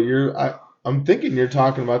 bro, but I'm thinking you're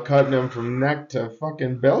talking about cutting him from neck to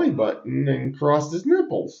fucking belly button and across his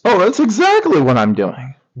nipples. Oh, that's exactly what I'm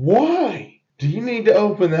doing. Why? Do you need to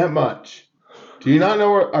open that much? Do you not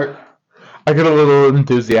know where... I get a little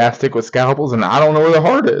enthusiastic with scalpels, and I don't know where the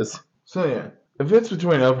heart is. So yeah, if it's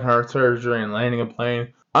between open heart surgery and landing a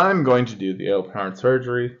plane, I'm going to do the open heart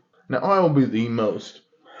surgery. Now, I will be the most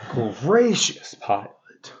gracious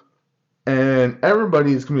pilot. And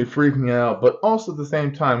everybody's going to be freaking out, but also at the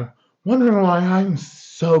same time, wondering why I'm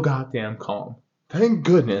so goddamn calm. Thank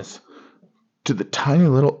goodness to the tiny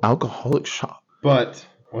little alcoholic shop. But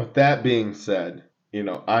with that being said, you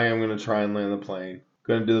know, I am going to try and land the plane.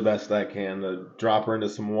 Going to do the best I can to drop her into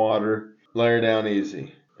some water, lay her down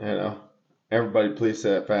easy. You know, everybody please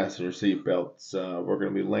fasten your seatbelts. We're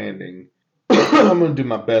going to be landing. I'm going to do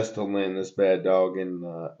my best to land this bad dog in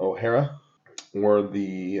O'Hara, or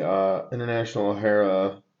the International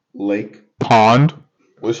O'Hara Lake. Pond.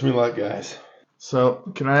 Wish me luck, guys.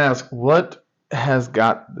 So, can I ask, what has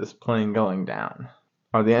got this plane going down?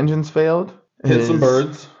 Are the engines failed? Hit some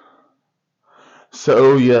birds.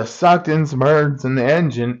 So you sucked in some birds in the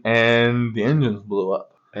engine, and the engines blew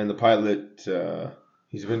up. And the pilot,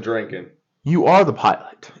 he's been drinking. You are the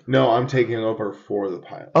pilot. No, I'm taking over for the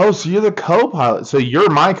pilot. Oh, so you're the co-pilot. So you're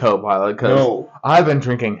my co-pilot, because no. I've been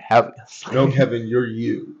drinking heavily. No, Kevin, you're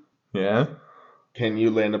you. Yeah? Can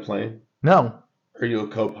you land a plane? No. Are you a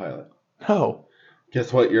co-pilot? No.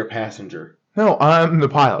 Guess what? You're a passenger. No, I'm the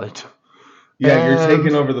pilot. Yeah, you're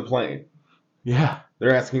taking over the plane. Yeah.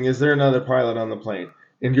 They're asking, is there another pilot on the plane?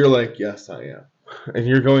 And you're like, yes, I am. And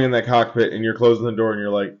you're going in that cockpit, and you're closing the door, and you're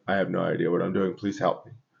like, I have no idea what I'm doing. Please help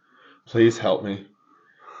me. Please help me.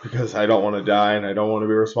 Because I don't want to die, and I don't want to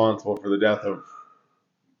be responsible for the death of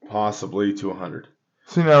possibly 200.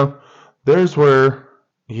 So, you know, there's where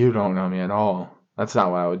you don't know me at all. That's not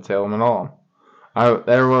what I would tell them at all.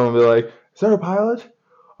 Everyone would be like, is there a pilot?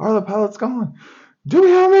 Are the pilots gone? Do we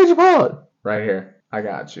have a major pilot? Right here. I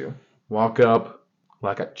got you. Walk up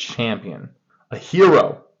like a champion. A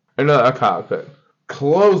hero. Into a cockpit.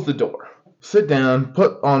 Close the door. Sit down.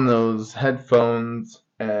 Put on those headphones.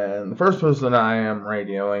 And the first person I am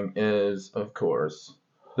radioing is, of course,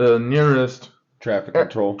 the nearest traffic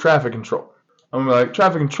control. Traffic control. I'm gonna be like,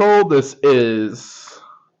 traffic control, this is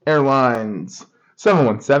Airlines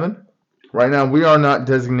 717. Right now, we are not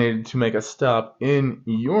designated to make a stop in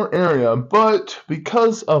your area, but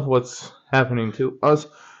because of what's happening to us,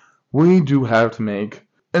 we do have to make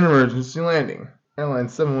an emergency landing. Airline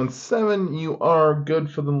 717, you are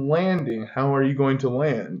good for the landing. How are you going to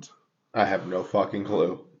land? I have no fucking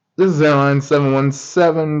clue. This is Airline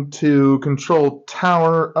 717 to Control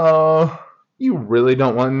Tower. You really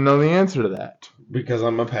don't want to know the answer to that. Because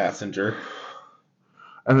I'm a passenger.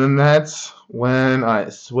 And then that's when I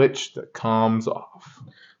switch the comms off.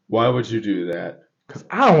 Why would you do that? Because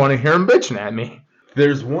I don't want to hear him bitching at me.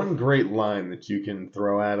 There's one great line that you can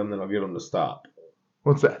throw at him that'll get him to stop.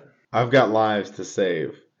 What's that? I've got lives to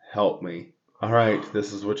save. Help me. All right,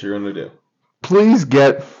 this is what you're going to do. Please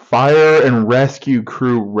get fire and rescue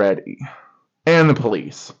crew ready. And the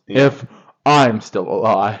police. Yeah. If I'm still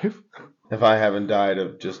alive. If I haven't died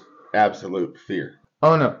of just absolute fear.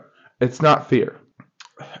 Oh, no. It's not fear.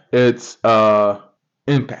 It's,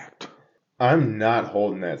 impact. I'm not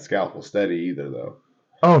holding that scalpel steady either, though.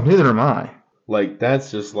 Oh, neither am I. Like,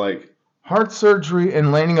 that's just like... Heart surgery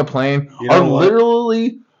and landing a plane are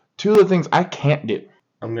literally two of the things I can't do.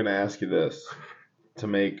 I'm going to ask you this. To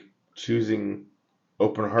make choosing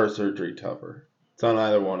open heart surgery tougher. It's on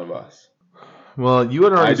either one of us. Well, you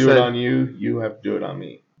had already said... I do it on you. You have to do it on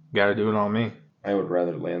me. Gotta do it on me. I would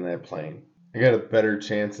rather land that plane. I got a better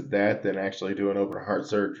chance at that than actually doing open heart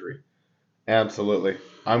surgery. Absolutely.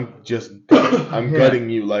 I'm gutting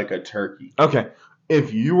you like a turkey. Okay.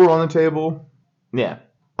 If you were on the table, yeah,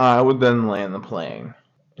 I would then land the plane.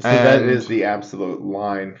 So that is the absolute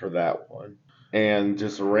line for that one. And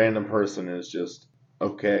just a random person is just,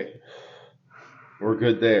 okay, we're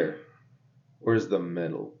good there. Where's the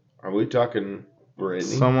middle? Are we talking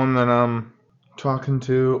Brittany? Someone that I'm talking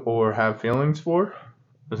to or have feelings for?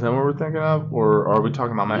 Is that what we're thinking of? Or are we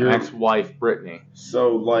talking about my ex-wife, Brittany?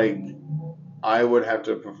 So, like, I would have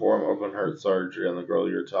to perform open heart surgery on the girl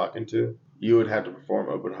you're talking to. You would have to perform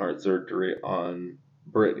open heart surgery on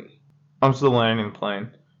Brittany. I'm still landing the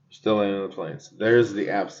plane. Still landing the plane. So there's the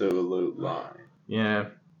absolute line. Yeah.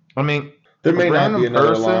 I mean, there may not random be another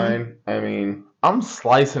person, line. I mean, I'm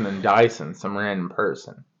slicing and dicing some random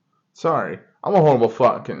person. Sorry. I'm a horrible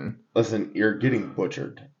fucking... listen, you're getting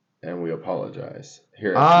butchered, and we apologize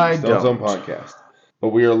here at I the Stone Zone don't. Podcast. But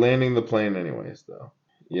we are landing the plane anyways, though.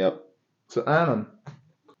 Yep. So, Adam,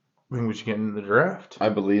 I think we should get into the draft. I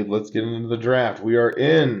believe let's get into the draft. We are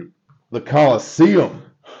in the Coliseum.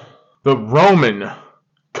 The Roman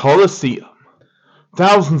Coliseum.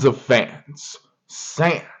 Thousands of fans,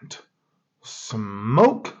 sand,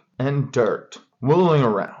 smoke, and dirt whirling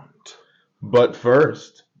around. But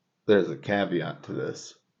first, there's a caveat to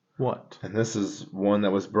this. What? And this is one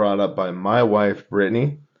that was brought up by my wife,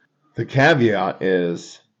 Brittany. The caveat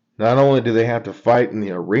is not only do they have to fight in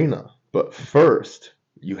the arena, but first,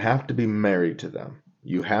 you have to be married to them.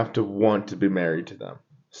 You have to want to be married to them.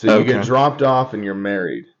 So you get dropped off and you're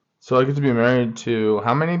married. So I get to be married to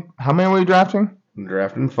how many? How many are we drafting? I'm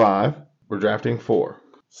drafting 5. We're drafting 4.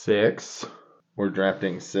 6. We're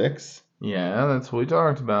drafting 6. Yeah, that's what we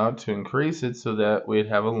talked about, to increase it so that we'd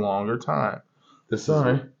have a longer time. This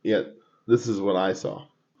is what I saw.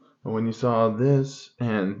 And when you saw this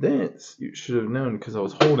and this, you should have known because I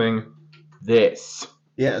was holding this.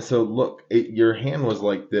 Yeah, so look, your hand was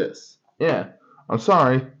like this. Yeah, I'm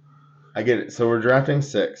sorry. I get it. So we're drafting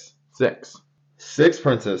 6. 6. 6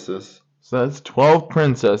 princesses. So that's 12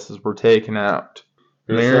 princesses we're taking out.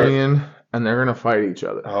 Marrying, and they're going to fight each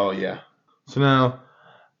other. Oh, yeah. So now,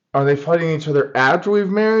 are they fighting each other after we've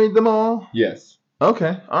married them all? Yes.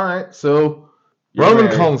 Okay, alright. So, Roman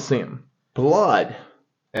Coliseum. Blood.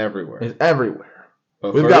 Everywhere. Is everywhere.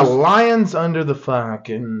 But We've got lions under the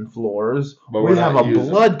fucking floors. But we have a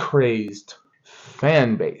blood-crazed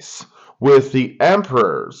fan base. With the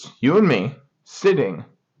emperors, you and me, sitting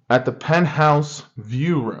at the penthouse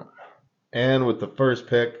view room. And with the first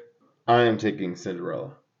pick, I am taking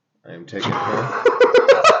Cinderella. I am taking her.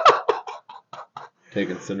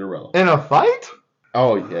 Taking Cinderella. In a fight?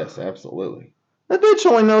 Oh, yes, absolutely. That bitch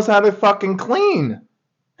only knows how to fucking clean.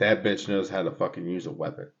 That bitch knows how to fucking use a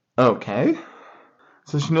weapon. Okay.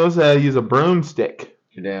 So she knows how to use a broomstick.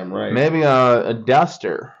 You're damn right. Maybe a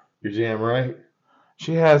duster. You're damn right.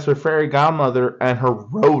 She has her fairy godmother and her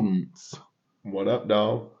rodents. What up,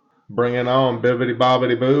 dog? Bring it on, bibbity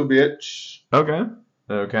bobbity boo, bitch. Okay.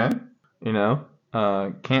 You know,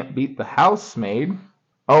 can't beat the housemaid.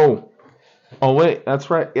 Oh, wait, that's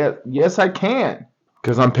right. Yeah, yes, I can.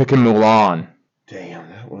 Because I'm picking Mulan. Damn,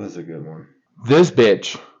 that was a good one. This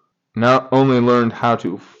bitch not only learned how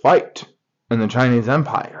to fight in the Chinese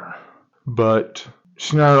Empire, but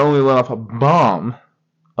she not only let off a bomb,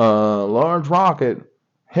 a large rocket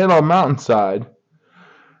hit a mountainside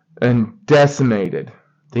and decimated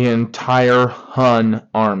the entire Han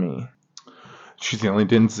army. She's the only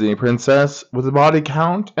Disney princess with a body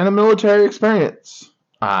count and a military experience.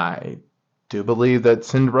 I do believe that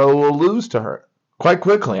Cinderella will lose to her. Quite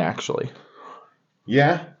quickly, actually.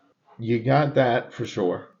 Yeah, you got that for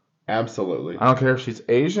sure. Absolutely. I don't care if she's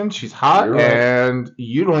Asian, she's hot, You're right. And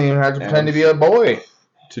you don't even have to pretend to be a boy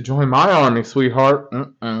to join my army, sweetheart.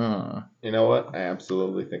 You know what? I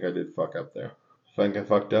absolutely think I did fuck up there. I think I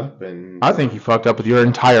fucked up, and I think you fucked up with your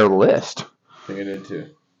entire list. I think I did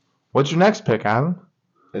too. What's your next pick, Adam?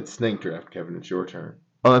 It's snake draft, Kevin. It's your turn.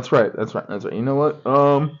 Oh, that's right. You know what?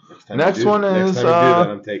 Next one is next time you do that,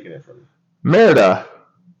 I'm taking it from you. Merida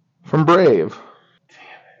from Brave.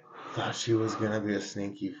 Thought she was gonna be a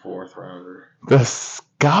sneaky 4th rounder. The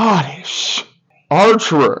Scottish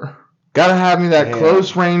archer. Gotta have me that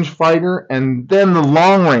close range fighter and then the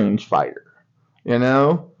long range fighter. You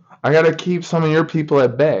know? I gotta keep some of your people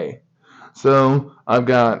at bay. So I've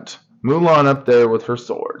got Mulan up there with her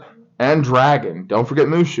sword. And dragon. Don't forget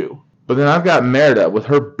Mushu. But then I've got Merida with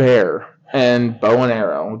her bear and bow and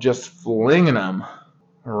arrow. Just flinging them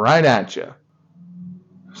right at you.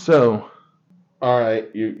 So... Alright,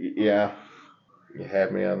 you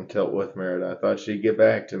had me on tilt with Merida. I thought she'd get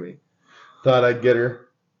back to me. Thought I'd get her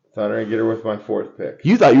with my 4th pick.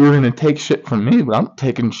 You thought you were going to take shit from me, but I'm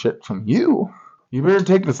taking shit from you. You better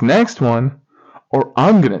take this next one, or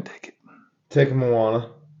I'm going to take it. Take a Moana.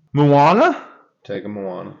 Moana? Take a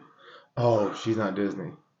Moana. Oh, she's not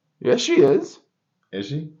Disney. Yes, she is. Is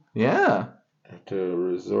she? Yeah. I have to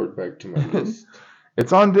resort back to my list.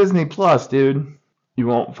 It's on Disney Plus, dude. You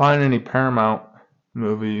won't find any Paramount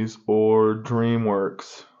movies or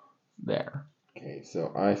DreamWorks there. Okay,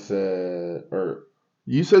 so I said,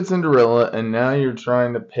 you said Cinderella, and now you're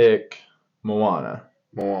trying to pick Moana.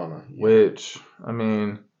 Moana. Yeah. Which, I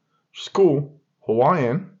mean, she's cool.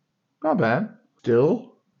 Hawaiian. Not bad.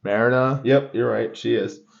 Still, Merida. Yep, you're right. She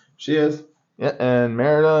is. She is. Yeah, and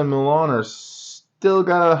Merida and Mulan are still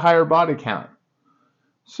got a higher body count.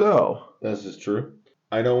 So. This is true.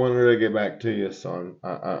 I don't want her to get back to you, so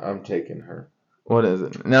I'm taking her. What is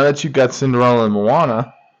it? Now that you got Cinderella and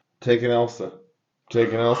Moana. Taking Elsa.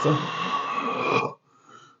 Taking Elsa.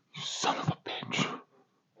 You son of a bitch.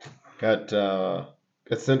 Got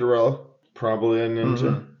Cinderella. Probably a ninja.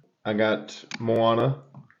 Mm-hmm. I got Moana.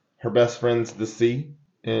 Her best friend's the sea.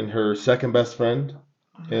 And her second best friend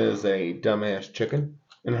is a dumbass chicken.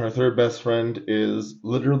 And her third best friend is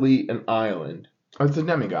literally an island. Oh, it's a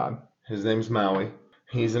demigod. His name's Maui.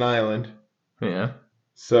 He's an island. Yeah.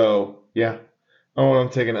 So, yeah. Oh, and I'm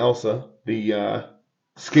taking Elsa, the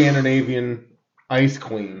Scandinavian ice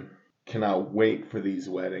queen. Cannot wait for these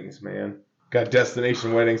weddings, man. Got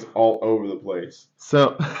destination weddings all over the place.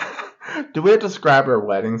 So, do we have to describe our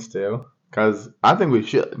weddings too? Because I think we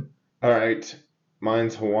should. All right.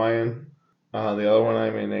 Mine's Hawaiian. The other one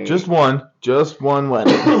I'm in a... Just one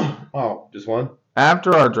wedding. Oh, just one?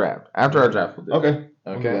 After our draft we'll do Okay.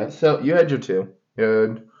 Okay. So, you had your two. You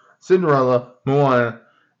had Cinderella, Moana,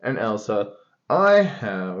 and Elsa. I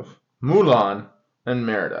have Mulan and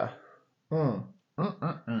Merida.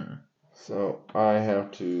 So I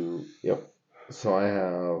have to. Yep. So I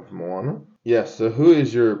have Moana. Yes. So who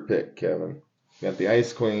is your pick, Kevin? You got the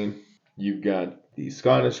Ice Queen. You've got the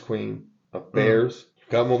Scottish Queen of Bears. You've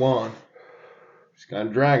got Mulan. She's got a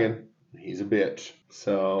dragon. He's a bitch.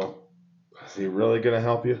 So is he really gonna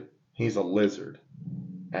help you? He's a lizard,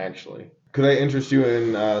 actually. Could I interest you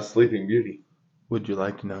in Sleeping Beauty? Would you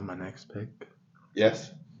like to know my next pick?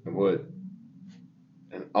 Yes, I would.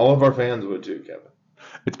 And all of our fans would too, Kevin.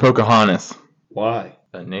 It's Pocahontas. Why?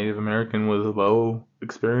 A Native American with a bow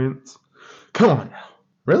experience. Come on now.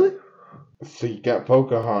 Really? So you got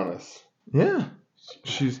Pocahontas. Yeah.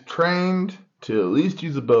 She's trained to at least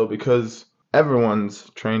use a bow because everyone's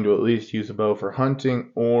trained to at least use a bow for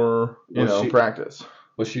hunting or, practice.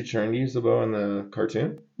 Was she trained to use the bow in the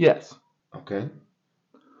cartoon? Yes. Okay.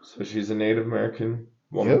 So she's a Native American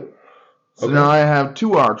woman? Yep. So now I have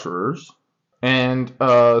two archers and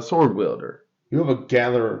a sword wielder. You have a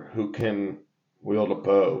gatherer who can wield a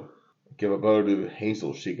bow. Give a bow to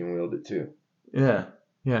Hazel, she can wield it too. Yeah.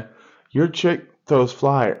 Your chick throws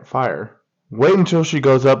fire. Wait until she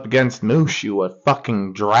goes up against Mushu, a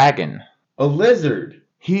fucking dragon. A lizard!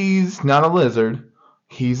 He's not a lizard.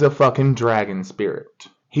 He's a fucking dragon spirit.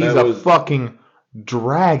 He's a fucking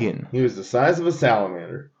dragon. He was the size of a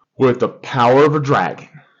salamander. With the power of a dragon.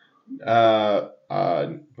 No,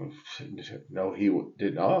 he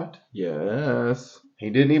did not. Yes. He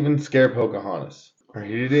didn't even scare Pocahontas. Or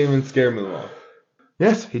he didn't even scare Mulan.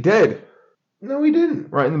 Yes, he did. No, he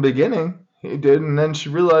didn't. Right in the beginning, he did, and then she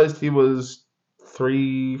realized he was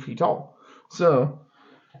 3 feet tall. So,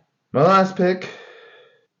 my last pick,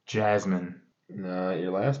 Jasmine. No,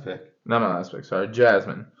 your last pick. Not my last pick, sorry,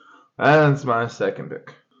 Jasmine. That's my second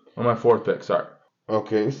pick. Or my fourth pick, sorry.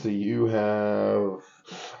 Okay, so you have...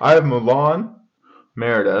 I have Mulan,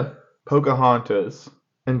 Merida, Pocahontas,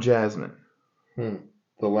 and Jasmine.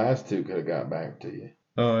 The last two could have got back to you.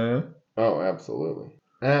 Oh, yeah? Oh, absolutely.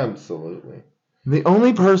 Absolutely. The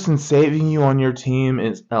only person saving you on your team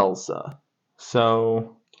is Elsa.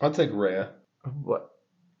 So... I'll take Rhea. What?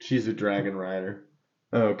 She's a dragon rider.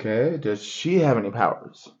 Okay, does she have any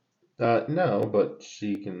powers? No, but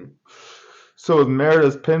she can... So with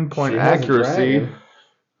Merida's pinpoint accuracy,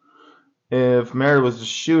 if Merida was to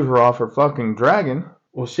shoot her off her fucking dragon...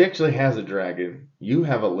 Well, she actually has a dragon. You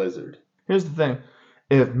have a lizard. Here's the thing.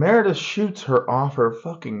 If Merida shoots her off her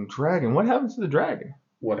fucking dragon, what happens to the dragon?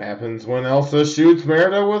 What happens when Elsa shoots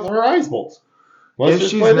Merida with her ice bolts? If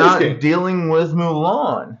she's not dealing with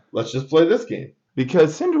Mulan. Let's just play this game.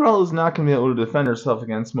 Because Cinderella's not going to be able to defend herself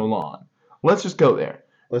against Mulan. Let's just go there.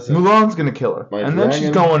 Listen, Mulan's going to kill her. Then she's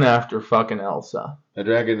going after fucking Elsa. The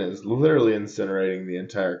dragon is literally incinerating the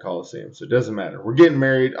entire Colosseum, so it doesn't matter. We're getting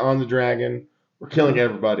married on the dragon. We're killing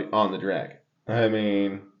everybody on the dragon. I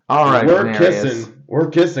mean, all right, we're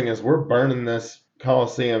kissing as we're burning this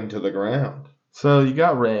Colosseum to the ground. So you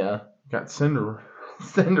got Rhea, you got Cinderella,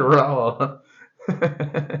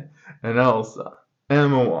 and Elsa,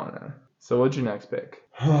 and Moana. So what's your next pick?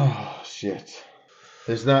 Oh, shit.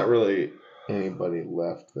 There's not really anybody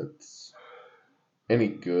left that's any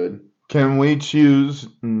good. Can we choose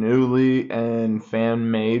newly and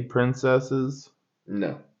fan-made princesses?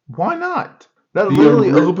 No. Why not? That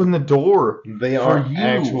literally opened the door. They are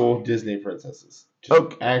actual Disney princesses.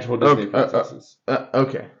 Actual Disney princesses.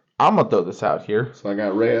 Okay. I'm going to throw this out here. So I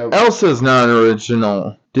got Rhea. Elsa's not an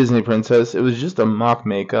original Disney princess. It was just a mock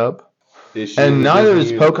makeup. Is she in And the neither Disney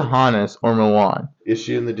is universe? Pocahontas or Mulan. Is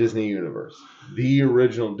she in the Disney universe? The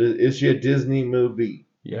original. Is she a Disney movie?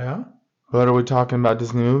 Yeah. But are we talking about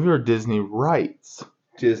Disney movie or Disney rights?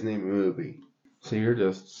 Disney movie. So you're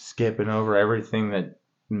just skipping over everything that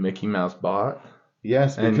Mickey Mouse bought?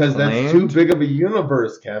 Yes, And because that's too claimed? big of a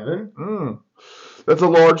universe, Kevin. That's a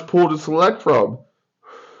large pool to select from.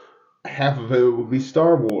 Half of it would be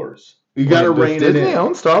Star Wars. You Wait, gotta does rein it Disney in.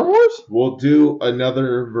 own Star Wars? We'll do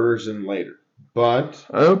another version later. But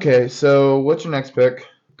Okay, so what's your next pick?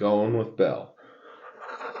 going with Belle.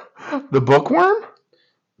 The bookworm?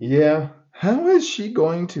 Yeah. How is she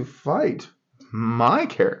going to fight my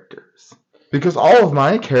characters? Because all of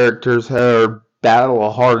my characters are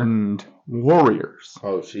battle-hardened warriors.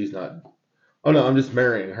 Oh, she's not. Oh no, I'm just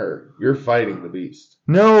marrying her. You're fighting the beast.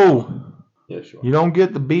 No! Yes, you are. You don't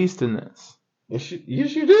get the beast in this. Yes,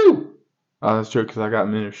 you do. Oh, that's true, because I got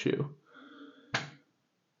Minishu.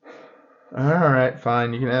 Alright,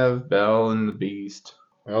 fine. You can have Belle and the beast.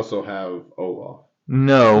 I also have Olaf.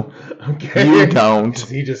 No, Okay. you don't. Because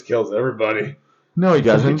he just kills everybody. No, he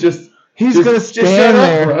doesn't. He's just gonna just stand shut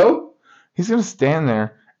there. up, bro. He's gonna stand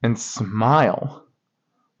there and smile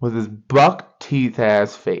with his buck teeth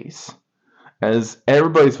ass face as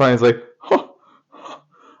everybody's fighting. He's like, oh,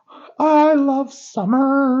 I love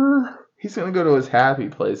summer. He's gonna go to his happy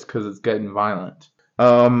place because it's getting violent.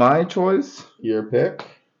 My choice? Your pick.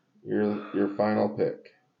 Your final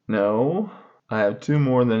pick. No, I have two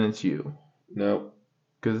more than it's you. Nope.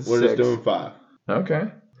 Because We're six. just doing 5.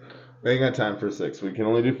 Okay. We ain't got time for 6. We can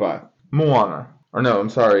only do 5. Moana. Or no,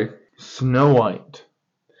 I'm sorry. Snow White.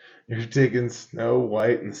 You're taking Snow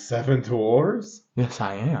White and 7 dwarves? Yes,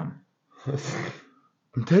 I am.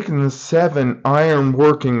 I'm taking the 7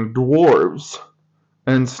 iron-working dwarves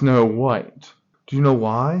and Snow White. Do you know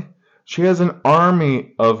why? She has an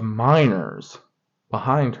army of miners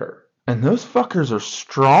behind her. And those fuckers are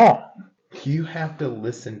strong. You have to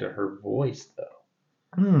listen to her voice, though.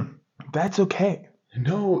 That's okay.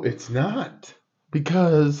 No, it's not.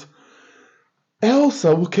 Because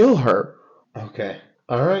Elsa will kill her. Okay.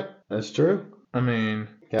 All right. That's true. I mean...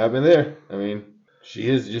 Got me there. I mean, she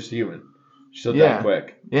is just human. She'll die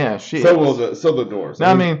quick. Yeah, she is. So the dwarves.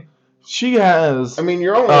 Now, I mean, she has... I mean,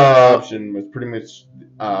 your only other option was pretty much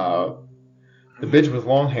the bitch with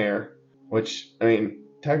long hair, which, I mean,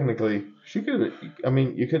 technically, she could have... I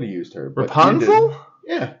mean, you could have used her. But Rapunzel?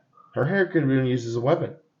 Yeah. Her hair could have been used as a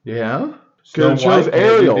weapon. Yeah? Snow chose White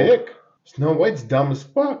Ariel. Dick. Snow White's dumb as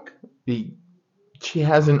fuck. She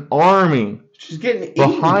has an army She's getting eaten.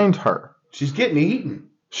 behind her. She's getting eaten.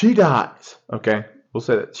 She dies. Okay, we'll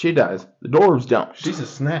say that. She dies. The dwarves don't. She's a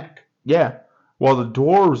snack. Yeah. While the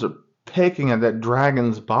dwarves are picking at that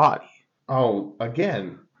dragon's body. Oh,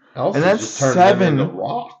 again. Elsa's And that's just turned 7 them into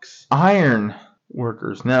rocks. iron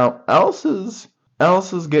workers. Now, Elsa's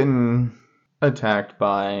getting attacked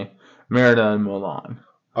by Merida and Mulan.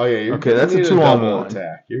 Oh yeah, you're okay. That's a 2-on-1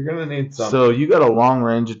 attack. You're gonna need something. So you got a long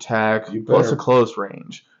range attack plus better, a close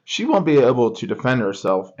range. She won't be able to defend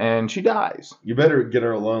herself, and she dies. You better get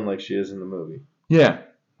her alone like she is in the movie. Yeah,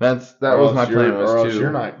 that was my plan. Or else you're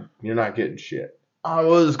not getting shit. I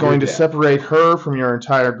was going to separate her from your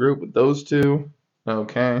entire group with those two.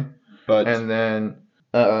 Okay, and then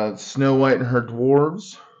Snow White and her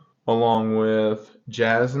dwarves, along with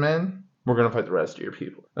Jasmine. We're gonna fight the rest of your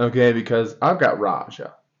people. Okay, because I've got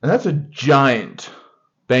Raja. And that's a giant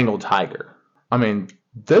Bengal tiger. I mean,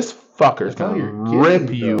 this fucker's gonna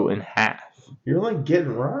rip you in half. You're like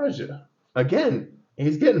getting Raja. Again,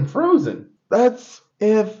 he's getting frozen. That's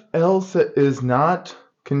if Elsa is not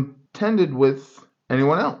contended with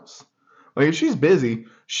anyone else. Like, if she's busy,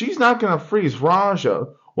 she's not gonna freeze Raja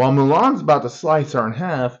while Mulan's about to slice her in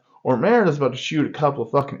half, or Merida's about to shoot a couple of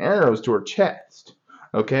fucking arrows to her chest.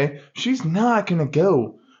 Okay? She's not gonna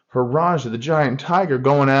go for Raja, the giant tiger,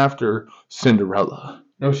 going after Cinderella.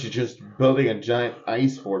 No, she's just building a giant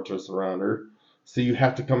ice fortress around her. So you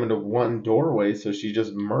have to come into one doorway, so she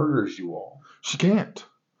just murders you all. She can't.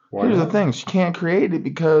 Why Here's not? the thing. She can't create it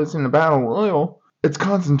because in the Battle Royal, it's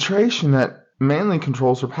concentration that mainly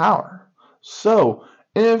controls her power. So,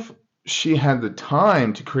 if she had the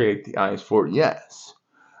time to create the ice fort, yes.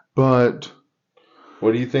 But...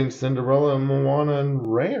 what do you think Cinderella and Moana and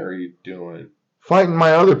Ray are doing? Fighting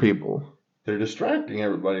my other people. They're distracting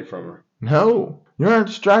everybody from her. No. You're not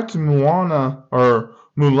distracting Moana or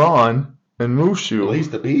Mulan and Mushu. At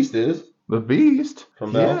least the Beast is. The Beast?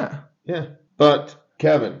 From Belle? Yeah. But,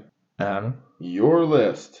 Kevin. Adam. Your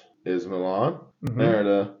list is Mulan,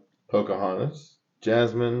 Merida, Pocahontas,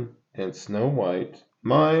 Jasmine, and Snow White.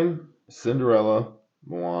 Mine, Cinderella,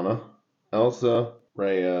 Moana, Elsa,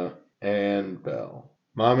 Rhea, and Belle.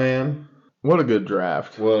 My man, What a good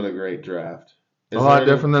draft. What a great draft. A lot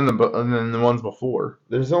different than the ones before.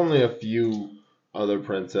 There's only a few other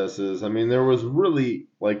princesses. I mean, there was really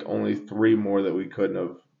like only 3 more that we couldn't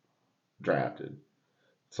have drafted.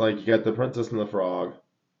 It's like you got the Princess and the Frog,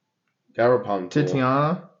 got Rapunzel.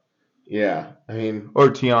 Titiana? Yeah, I mean. Or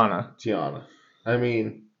Tiana. Tiana. I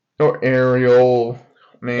mean. Or Ariel.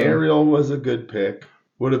 Man. Ariel was a good pick.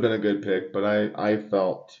 Would have been a good pick, but I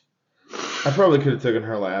felt I probably could have taken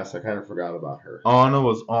her last. I kind of forgot about her. Anna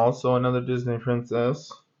was also another Disney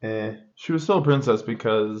princess. She was still a princess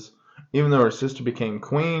because even though her sister became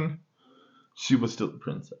queen, she was still the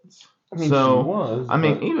princess. I mean, so, she was. I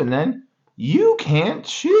mean, even then, you can't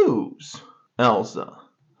choose Elsa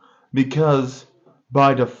because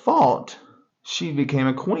by default, she became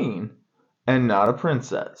a queen and not a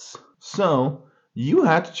princess. So you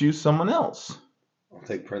had to choose someone else. I'll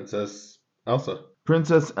take Princess Elsa.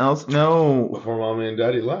 Princess Elsa? No. Before Mommy and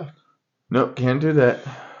Daddy left. Nope, can't do that.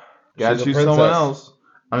 Gotta choose someone else.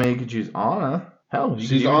 I mean, you could choose Anna. Hell, you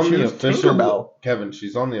she's could on the official Tinkerbell. Kevin,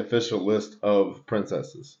 she's on the official list of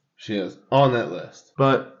princesses. She is on that list.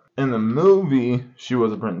 But in the movie, she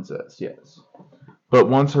was a princess, yes. But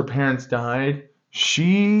once her parents died,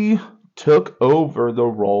 she took over the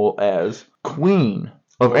role as Queen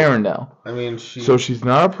of Arendelle. I mean, So she's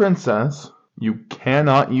not a princess. You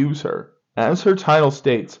cannot use her. As her title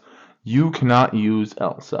states, you cannot use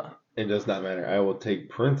Elsa. It does not matter. I will take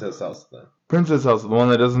Princess Elsa then. Princess Elsa, the one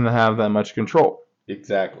that doesn't have that much control.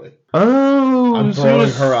 Exactly. Oh, I'm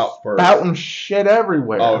throwing her out first. Spouting shit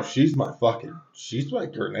everywhere. Oh, she's my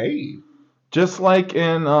grenade. Just like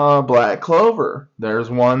in Black Clover, there's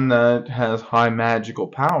one that has high magical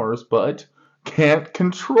powers, but can't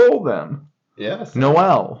control them. Yes.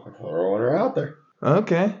 Noelle. I'm throwing her out there.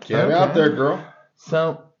 Okay. Get her out there, girl.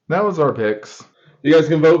 So, that was our picks. You guys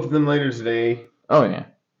can vote for them later today. Oh, yeah.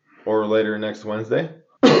 Or later next Wednesday.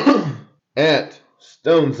 At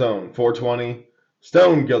Stone Zone 420.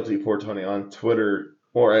 Stone Guilty 420 on Twitter.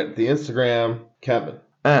 Or at the Instagram, Kevin.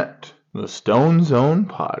 At the Stone Zone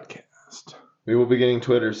Podcast. We will be getting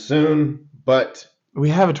Twitter soon, but... We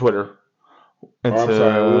have a Twitter. I'm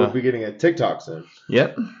sorry, we will be getting a TikTok soon.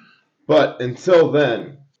 Yep. But until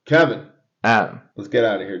then, Kevin. Adam. Let's get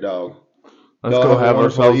out of here, dog. Let's go have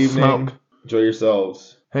ourselves a smoke. Enjoy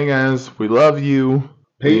yourselves. Hey, guys. We love you.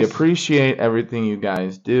 Peace. We appreciate everything you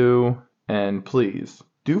guys do. And please,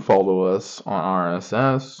 do follow us on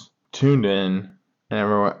RSS, Tuned In, and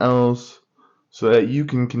everywhere else so that you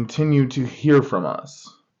can continue to hear from us.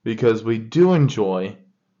 Because we do enjoy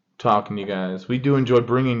talking to you guys. We do enjoy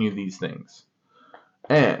bringing you these things.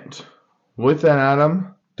 And with that,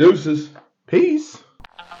 Adam. Deuces. Peace.